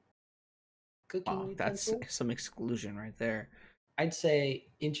different cooking Wow, that's utensil, some exclusion right there. I'd say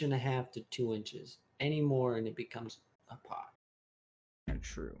 1.5 to 2 inches. Any more, and it becomes a pot. Not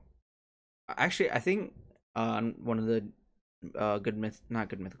true. Actually, I think on one of the not good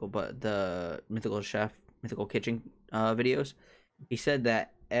mythical, but the mythical chef, mythical kitchen videos, he said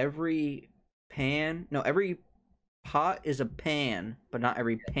that every pot is a pan, but not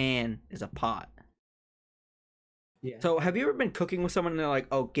every pan is a pot. Yeah. So have you ever been cooking with someone and they're like,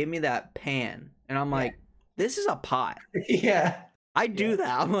 "Oh, give me that pan," and I'm like, "This is a pot." Yeah. I do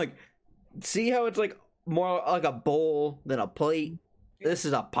that. I'm like, see how it's like more like a bowl than a plate. This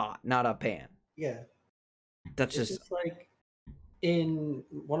is a pot, not a pan. Yeah. That's It's just just like in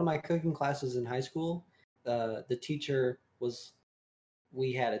one of my cooking classes in high school, the teacher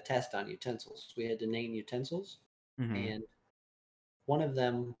we had a test on utensils. We had to name utensils, Mhm. and one of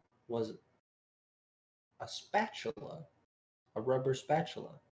them was a spatula, a rubber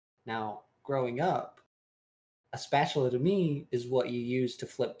spatula. Now, growing up, a spatula to me is what you use to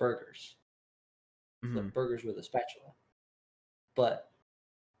flip burgers. Flip Mhm. burgers with a spatula. But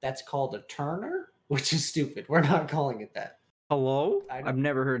that's called a turner, which is stupid. We're not calling it that. Hello? I know. I've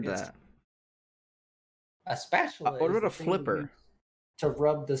never heard It's- that. A spatula What is about the a thing you flipper? use to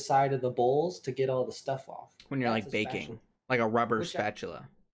rub the side of the bowls to get all the stuff off. When you're That's like a baking, spatula. like a rubber Which spatula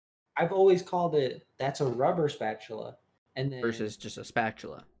I've always called it that's a rubber spatula, and then versus just a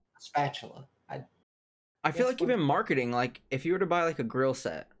spatula. a spatula. I feel guess like when- even marketing, like if you were to buy like a grill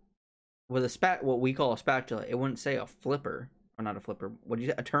set with what we call a spatula, it wouldn't say a flipper or not a flipper. What do you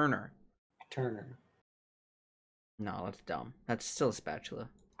say? A turner? Turner. No, that's dumb. That's still a spatula.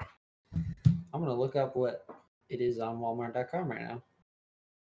 I'm gonna look up what it is on Walmart.com right now.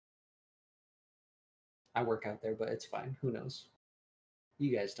 I work out there, but it's fine. Who knows?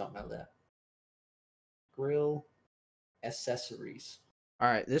 You guys don't know that. Grill accessories. All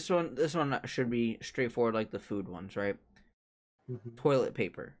right, this one should be straightforward like the food ones, right? Mm-hmm. Toilet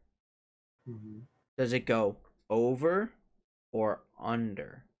paper. Mm-hmm. Does it go over or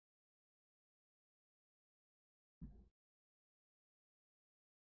under?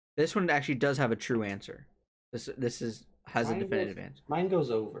 This one actually does have a true answer. This has a definitive answer. Mine goes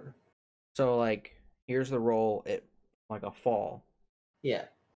over. So like, here's the roll. It like a fall. Yeah.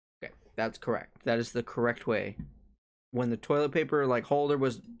 Okay, that's correct. That is the correct way. When the toilet paper like holder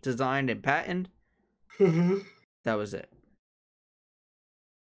was designed and patented, that was it.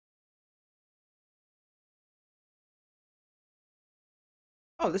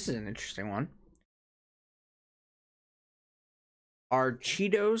 Oh, this is an interesting one. Are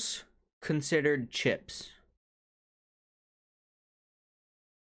Cheetos considered chips?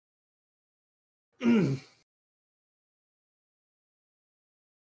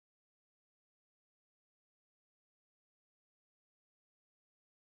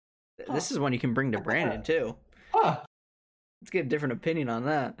 This is one you can bring to Brandon too. Huh. Let's get a different opinion on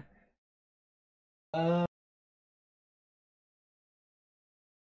that. Uh,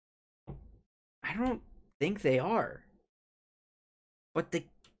 I don't think they are, but they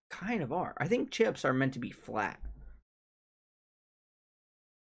kind of are. I think chips are meant to be flat.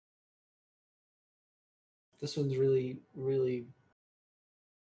 this one's really, really.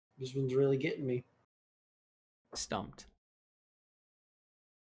 This one's really getting me. Stumped.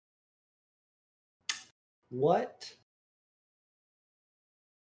 What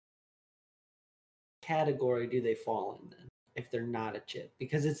category do they fall in then? If they're not a chip,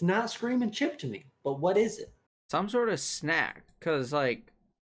 because it's not screaming chip to me. But what is it? Some sort of snack, because like,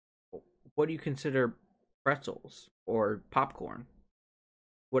 what do you consider pretzels or popcorn?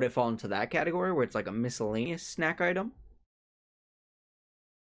 Would it fall into that category where it's like a miscellaneous snack item?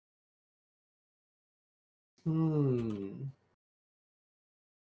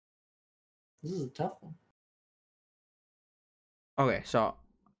 This is a tough one. Okay, so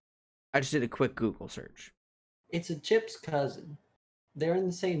I just did a quick Google search. It's a chip's cousin. They're in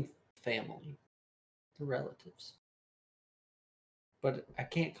the same family. They're relatives. But I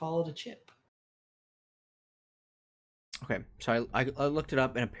can't call it a chip. Okay, so I looked it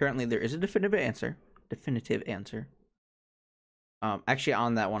up, and apparently there is a definitive answer. Actually,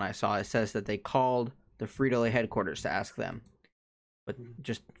 on that one I saw, it says that they called the Frito-Lay headquarters to ask them. But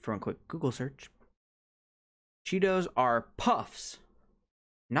just from a quick Google search, Cheetos are puffs,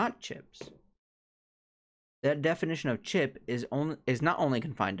 not chips. That definition of chip is not only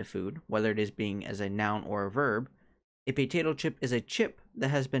confined to food, whether it is being as a noun or a verb. A potato chip is a chip that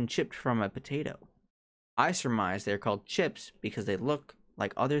has been chipped from a potato. I surmise they're called chips because they look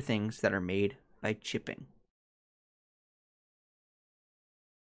like other things that are made by chipping.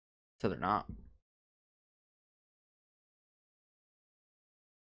 So they're not.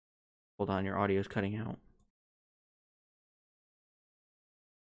 Hold on, your audio's cutting out.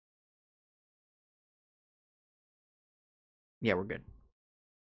 Yeah, we're good.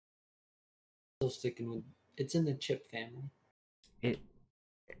 Still sticking with it's in the chip family.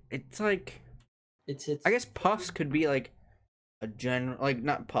 It's like It's I guess puffs could be like a general, like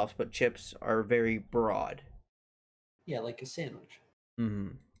not puffs, but chips are very broad. yeah, like a sandwich. Mm-hmm.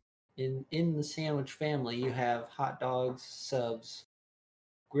 In the sandwich family, you have hot dogs, subs,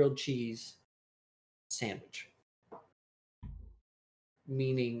 grilled cheese, sandwich.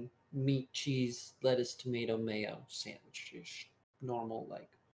 Meaning meat, cheese, lettuce, tomato, mayo sandwich. Just normal,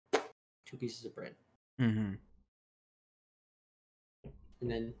 like 2 pieces of bread. Mm-hmm.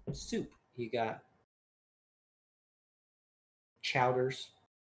 And then soup. You got chowders,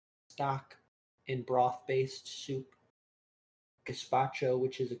 stock and broth based soup, gazpacho,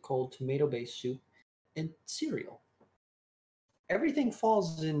 which is a cold tomato based soup, and cereal. Everything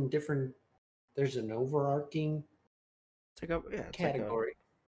falls in different, there's an overarching It's like it's category.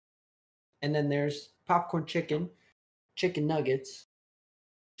 And then there's popcorn chicken, chicken nuggets,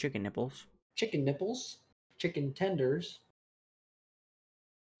 chicken nipples, chicken nipples, chicken tenders,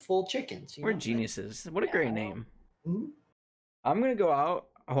 full chickens. We're geniuses. What a great name. Mm-hmm. I'm going to go out.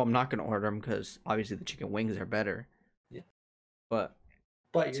 Oh, I'm not going to order them because obviously the chicken wings are better. Yeah. But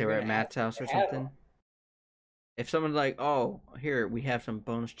say we're at Matt's house or something. If someone's like, oh, here, we have some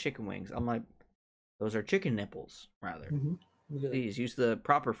boneless chicken wings. I'm like, those are chicken nipples, rather. Mm-hmm. Please use the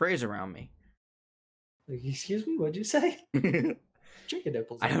proper phrase around me. Excuse me, what'd you say? Chicken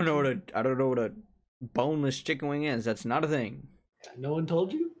nipples. I don't know what a boneless chicken wing is. That's not a thing. No one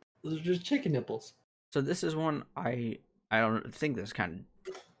told you? Those are just chicken nipples. So this is one I don't think this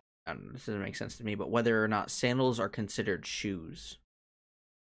this doesn't make sense to me, but whether or not sandals are considered shoes.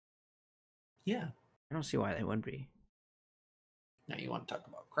 Yeah. I don't see why they wouldn't be. Now you want to talk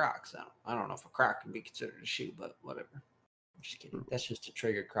about Crocs. I don't know if a Croc can be considered a shoe, but whatever. I'm just kidding. That's just to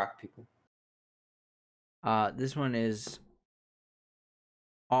trigger Croc people. This one is,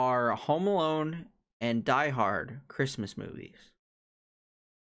 are Home Alone and Die Hard Christmas movies?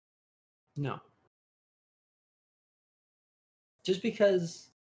 No. Just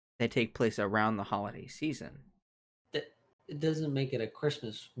because they take place around the holiday season, it doesn't make it a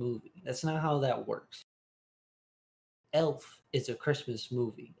Christmas movie. That's not how that works. Elf is a Christmas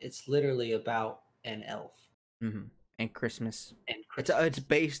movie. It's literally about an elf. Mm-hmm. And Christmas. And Christmas. It's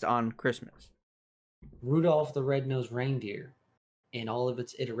based on Christmas. Rudolph the Red-Nosed Reindeer, in all of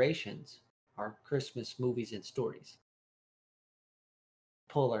its iterations, are Christmas movies and stories.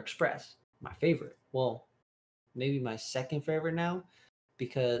 Polar Express, my favorite. Well, maybe my second favorite now,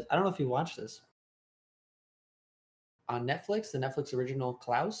 because I don't know if you watched this. on Netflix, the Netflix original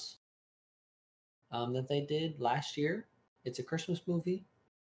Klaus, that they did last year. It's a Christmas movie,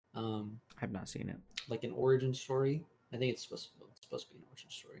 I've not seen it. like an origin story. I think it's supposed to be an origin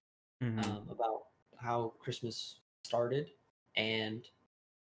story Mm-hmm. about how Christmas started, and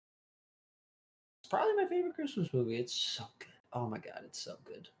it's probably my favorite Christmas movie. It's so good. Oh my god, it's so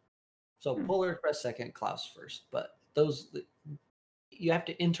good. So Hmm. Polar Express second, Klaus first, but those you have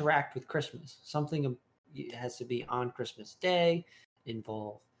to interact with Christmas. Something it has to be on Christmas Day,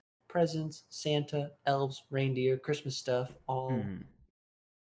 involve presents, Santa, elves, reindeer, Christmas stuff, all Mm-hmm.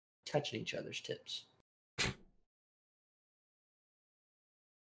 touching each other's tips.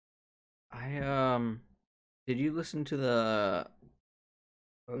 Did you listen to the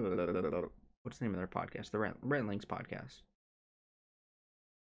what's the name of their podcast? The Rentlings podcast.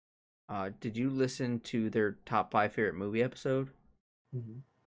 Did you listen to their top 5 favorite movie episode? Mm-hmm.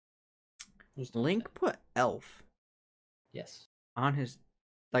 Link put Elf Yes. on his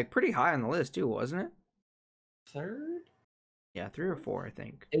like pretty high on the list too, wasn't it? Third? Yeah, 3 or 4, I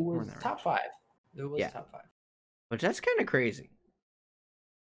think. It More was in that top range. five. It was Yeah. top five. Which that's kind of crazy.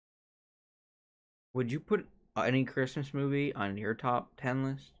 Would you put any Christmas movie on your top 10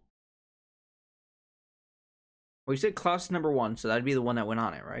 list? Well, you said Klaus is number 1, so that'd be the one that went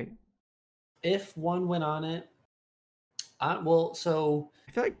on it, right? If one went on it, well, so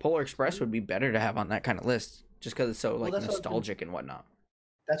I feel like Polar Express would be better to have on that kind of list, just because it's so well, like nostalgic and whatnot.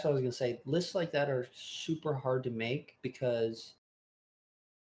 that's what I was gonna say. Lists like that are super hard to make because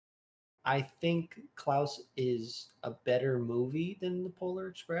I think Klaus is a better movie than the Polar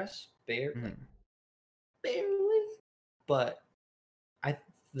Express, like Mm-hmm. barely. But I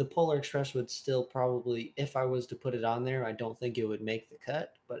the Polar Express would still probably, if I was to put it on there, I don't think it would make the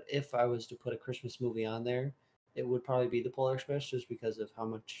cut. But if I was to put a Christmas movie on there, it would probably be the Polar Express just because of how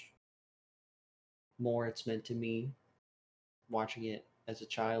much more it's meant to me watching it as a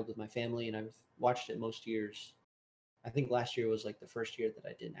child with my family, and I've watched it most years. I think last year was like the first year that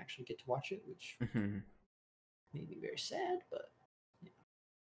I didn't actually get to watch it, which Mm-hmm. made me very sad. But yeah,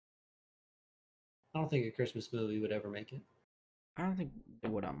 I don't think a Christmas movie would ever make it. I don't think it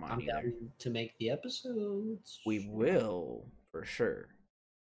would on mine I'm either. down to make the episodes. We will for sure.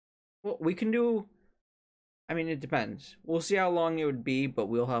 Well, we can do. I mean, it depends. We'll see how long it would be, but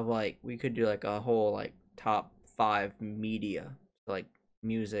we'll have like we could do like a whole like top 5 media, like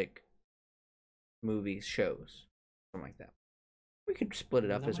music, movies, shows, something like that. We could split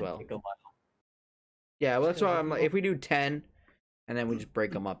it up That as might well. take a while. Yeah, well, Just that's 'cause why if I'm you like, want- if we do 10, and then we just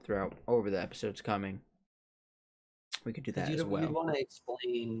break them up throughout over the episodes coming, we could do that as you'd well. want to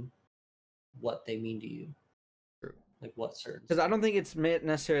explain what they mean to you, True. like what certain. Because I don't think it's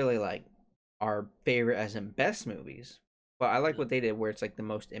necessarily like our favorite as in best movies, but I like No. what they did where it's like the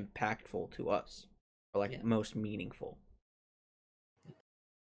most impactful to us, or like Yeah. most meaningful.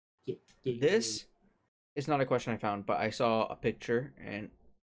 Yeah, This is not a question I found, but I saw a picture, and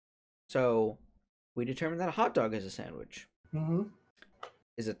so we determined that a hot dog is a sandwich. Mm-hmm.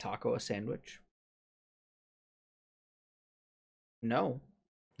 Is a taco a sandwich? No.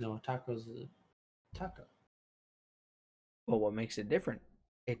 No, taco's a taco. Well, what makes it different?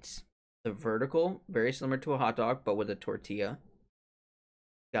 It's the vertical, very similar to a hot dog, but with a tortilla.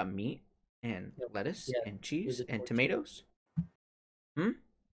 Got meat and Yep. lettuce Yeah, and cheese with a and tortilla. tomatoes.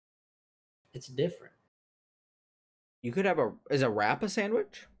 It's different. You could have is a wrap a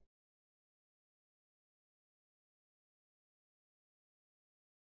sandwich?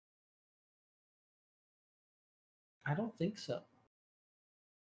 I don't think so.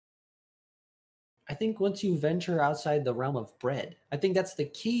 I think once you venture outside the realm of bread, I think that's the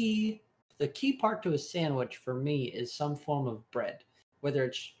key. The key part to a sandwich for me is some form of bread, whether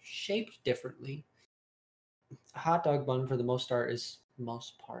it's shaped differently. A hot dog bun, for the most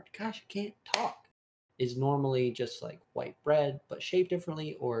part. Gosh, I can't talk. Is normally just like white bread, but shaped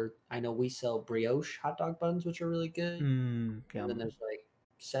differently. Or I know we sell brioche hot dog buns, which are really good. And then there's like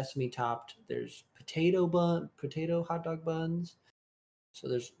sesame topped. There's potato hot dog buns.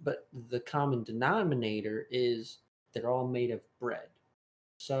 So but the common denominator is they're all made of bread.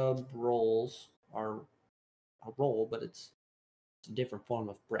 Sub rolls are a roll, but it's a different form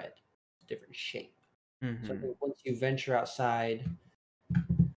of bread, it's a different shape. Mm-hmm. So I think once you venture outside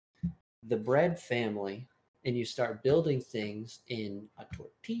the bread family and you start building things in a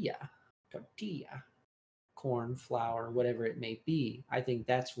tortilla, corn, flour, whatever it may be, I think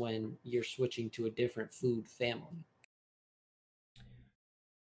that's when you're switching to a different food family.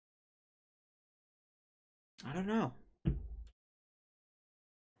 I don't know.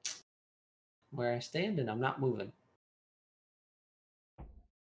 Where I stand, and I'm not moving.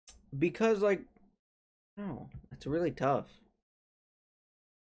 Because like Oh, that's really tough.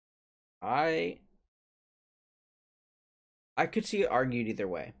 I I could see it argued either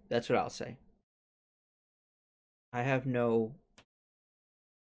way. That's what I'll say. I have no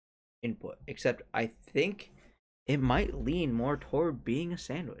input, except I think it might lean more toward being a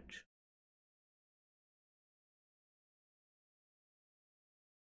sandwich.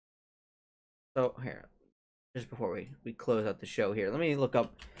 So here, just before we close out the show here, let me look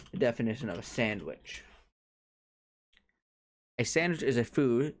up the definition of a sandwich. A sandwich is a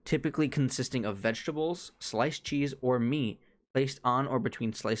food typically consisting of vegetables, sliced cheese, or meat placed on or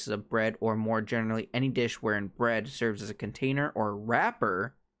between slices of bread, or more generally, any dish wherein bread serves as a container or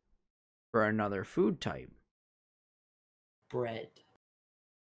wrapper for another food type. Bread.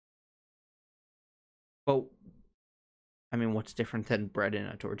 But, I mean, what's different than bread in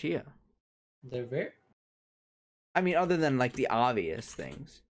a tortilla? They're very I mean, other than like the obvious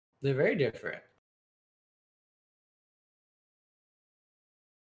things. they're very different.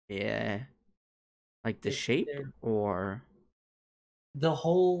 Yeah. Like the They- shape they're- or The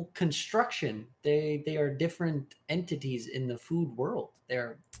whole construction. They are different entities in the food world. They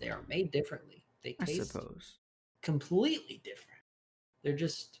are made differently. They I taste suppose. completely different. They're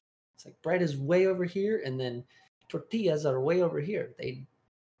just it's like bread is way over here and then tortillas are way over here.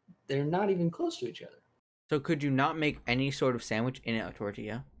 They're not even close to each other. So could you not make any sort of sandwich in a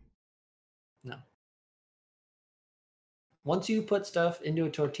tortilla? No. Once you put stuff into a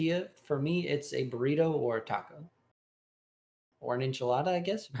tortilla, for me it's a burrito or a taco. Or an enchilada, I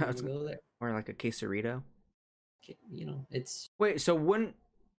guess. If you want to go there. Or like a quesarito? You know, it's Wait, so wouldn't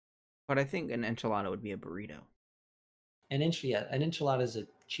but I think an enchilada would be a burrito. an enchilada. An enchilada is a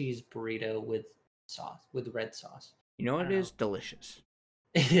cheese burrito with sauce, with red sauce. You know what I it don't is? Delicious.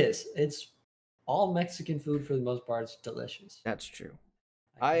 It is. It's all Mexican food for the most part. It's delicious. That's true.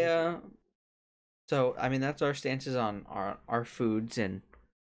 I can agree. So I mean that's our stances on our foods, and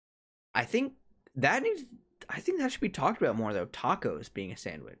I think that needs I think that should be talked about more though. Tacos being a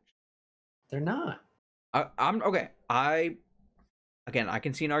sandwich. They're not. I'm okay. I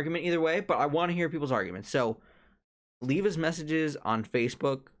can see an argument either way, but I want to hear people's arguments. So leave us messages on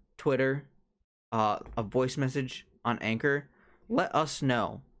Facebook, Twitter, a voice message on Anchor. Let us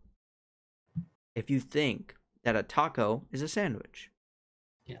know if you think that a taco is a sandwich.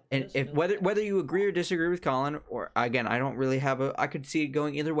 Yeah. And let us if know. whether you agree or disagree with Colin, or again, I don't really have I could see it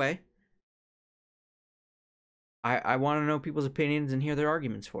going either way. I want to know people's opinions and hear their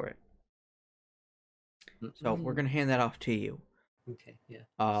arguments for it. So we're gonna hand that off to you. Okay. Yeah.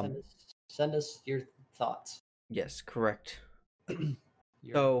 Um. Send us your thoughts. Yes, correct.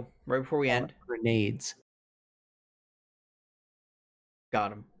 Your So right before we end, grenades.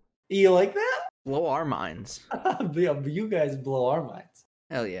 got him. You like that? Blow our minds. Yeah, you guys blow our minds.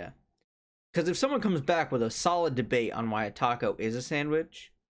 Hell yeah. Because if someone comes back with a solid debate on why a taco is a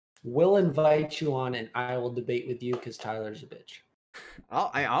sandwich, We'll invite you on, and I will debate with you because Tyler's a bitch.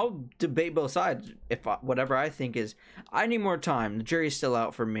 I'll debate both sides. Whatever I think is, I need more time. The jury's still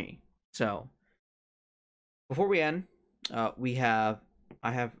out for me. So before we end, I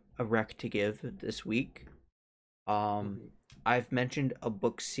have a rec to give this week. I've mentioned a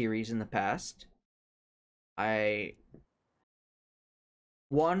book series in the past.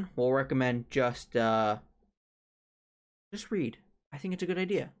 Will recommend just read. I think it's a good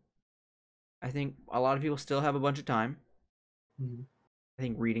idea. I think a lot of people still have a bunch of time. Mhm. I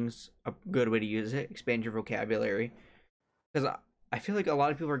think reading's a good way to use it. Expand your vocabulary. Because I feel like a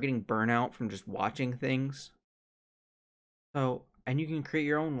lot of people are getting burnout from just watching things. So, and you can create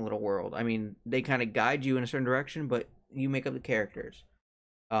your own little world. I mean, they kind of guide you in a certain direction, but you make up the characters.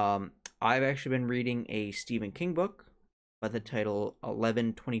 I've actually been reading a Stephen King book by the title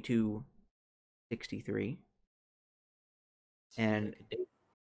 11/22/63. And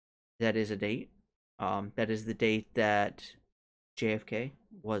that is a date. That is the date that JFK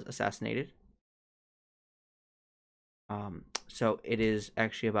was assassinated. So it is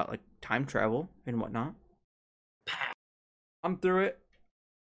actually about like time travel and whatnot. I'm through it.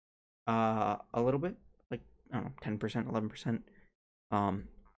 A little bit, like I don't know, 10%, 11%.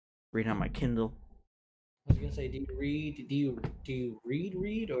 Reading on my Kindle. I was gonna say, do you read? Do you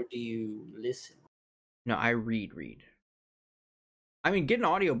read, or do you listen? No, I read. I mean, get an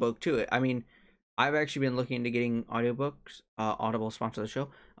audiobook too. I mean, I've actually been looking into getting audiobooks. Audible sponsor the show.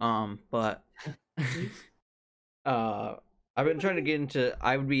 But I've been trying to get into.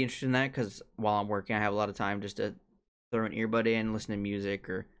 I would be interested in that because while I'm working, I have a lot of time just to throw an earbud in, listen to music,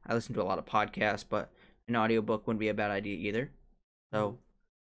 or I listen to a lot of podcasts. But an audiobook wouldn't be a bad idea either. So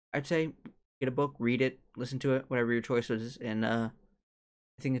I'd say get a book, read it, listen to it, whatever your choice is, and I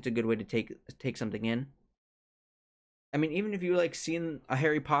think it's a good way to take something in. I mean, even if you like seen a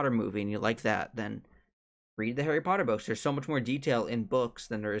Harry Potter movie and you like that, then read the Harry Potter books. There's so much more detail in books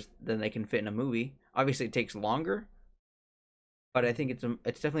than they can fit in a movie. Obviously, it takes longer, but I think it's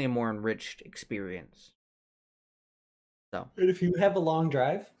definitely a more enriched experience. So, And if you have a long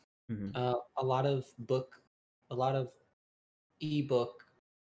drive, mhm. a lot of ebook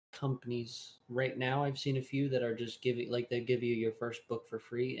companies right now, I've seen a few that are just giving, like, they give you your first book for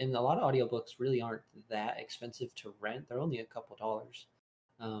free, and a lot of audiobooks really aren't that expensive to rent. They're only a couple dollars.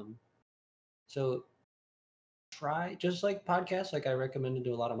 So try, just like podcasts, like I recommended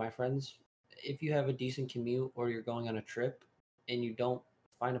to a lot of my friends, if you have a decent commute or you're going on a trip and you don't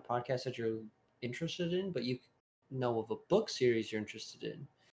find a podcast that you're interested in, but you know of a book series you're interested in,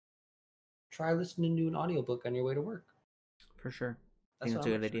 try listening to an audiobook on your way to work. For sure. I That's think what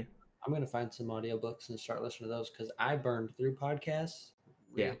that's a good idea. I'm going to find some audiobooks and start listening to those, because I burned through podcasts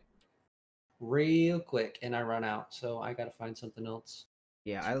Yeah. real quick and I run out. So I got to find something else.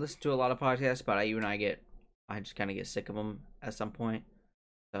 Yeah, I listen to a lot of podcasts, but I just kind of get sick of them at some point.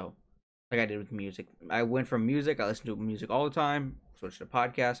 So, like I did with music, I went from music. I listen to music all the time. Switched to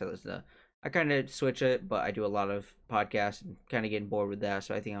podcasts. I kind of switch it, but I do a lot of podcasts and kind of getting bored with that.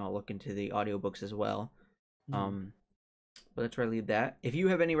 So I think I'll look into the audiobooks as well. But that's where I leave that. If you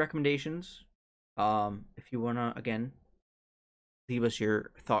have any recommendations, if you wanna again leave us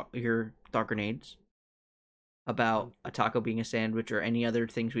your thought grenades about a taco being a sandwich or any other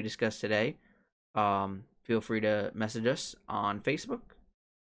things we discussed today, feel free to message us on Facebook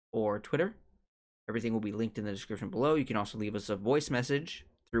or Twitter. Everything will be linked in the description below. You can also leave us a voice message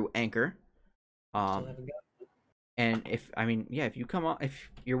through Anchor. And if you come on,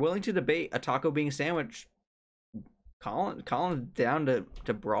 if you're willing to debate a taco being a sandwich, Colin down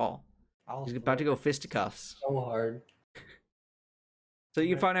to brawl. He's about to go fisticuffs. So hard. So you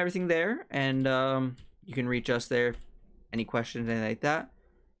can find everything there, and you can reach us there. Any questions, anything like that.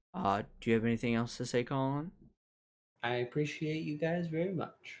 Do you have anything else to say, Colin? I appreciate you guys very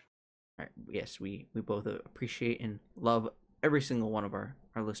much. All right. Yes, we both appreciate and love every single one of our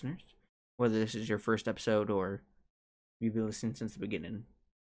listeners, whether this is your first episode or you've been listening since the beginning.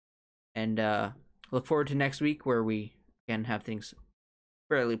 And look forward to next week, where we again have things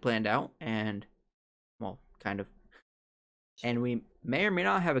fairly planned out, and well, kind of. And we may or may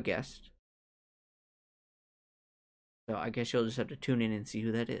not have a guest. So I guess you'll just have to tune in and see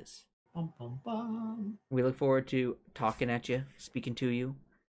who that is. Bum, bum, bum. We look forward to talking at you, speaking to you.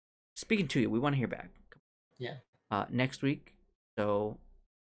 We want to hear back. Yeah. Next week. So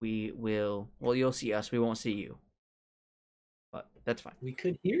we will, well, you'll see us. We won't see you. But that's fine. We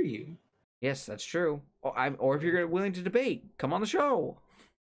could hear you. Yes, that's true. Or if you're willing to debate, come on the show.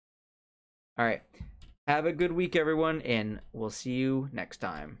 All right. Have a good week, everyone, and we'll see you next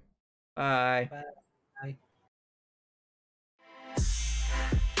time. Bye. Bye.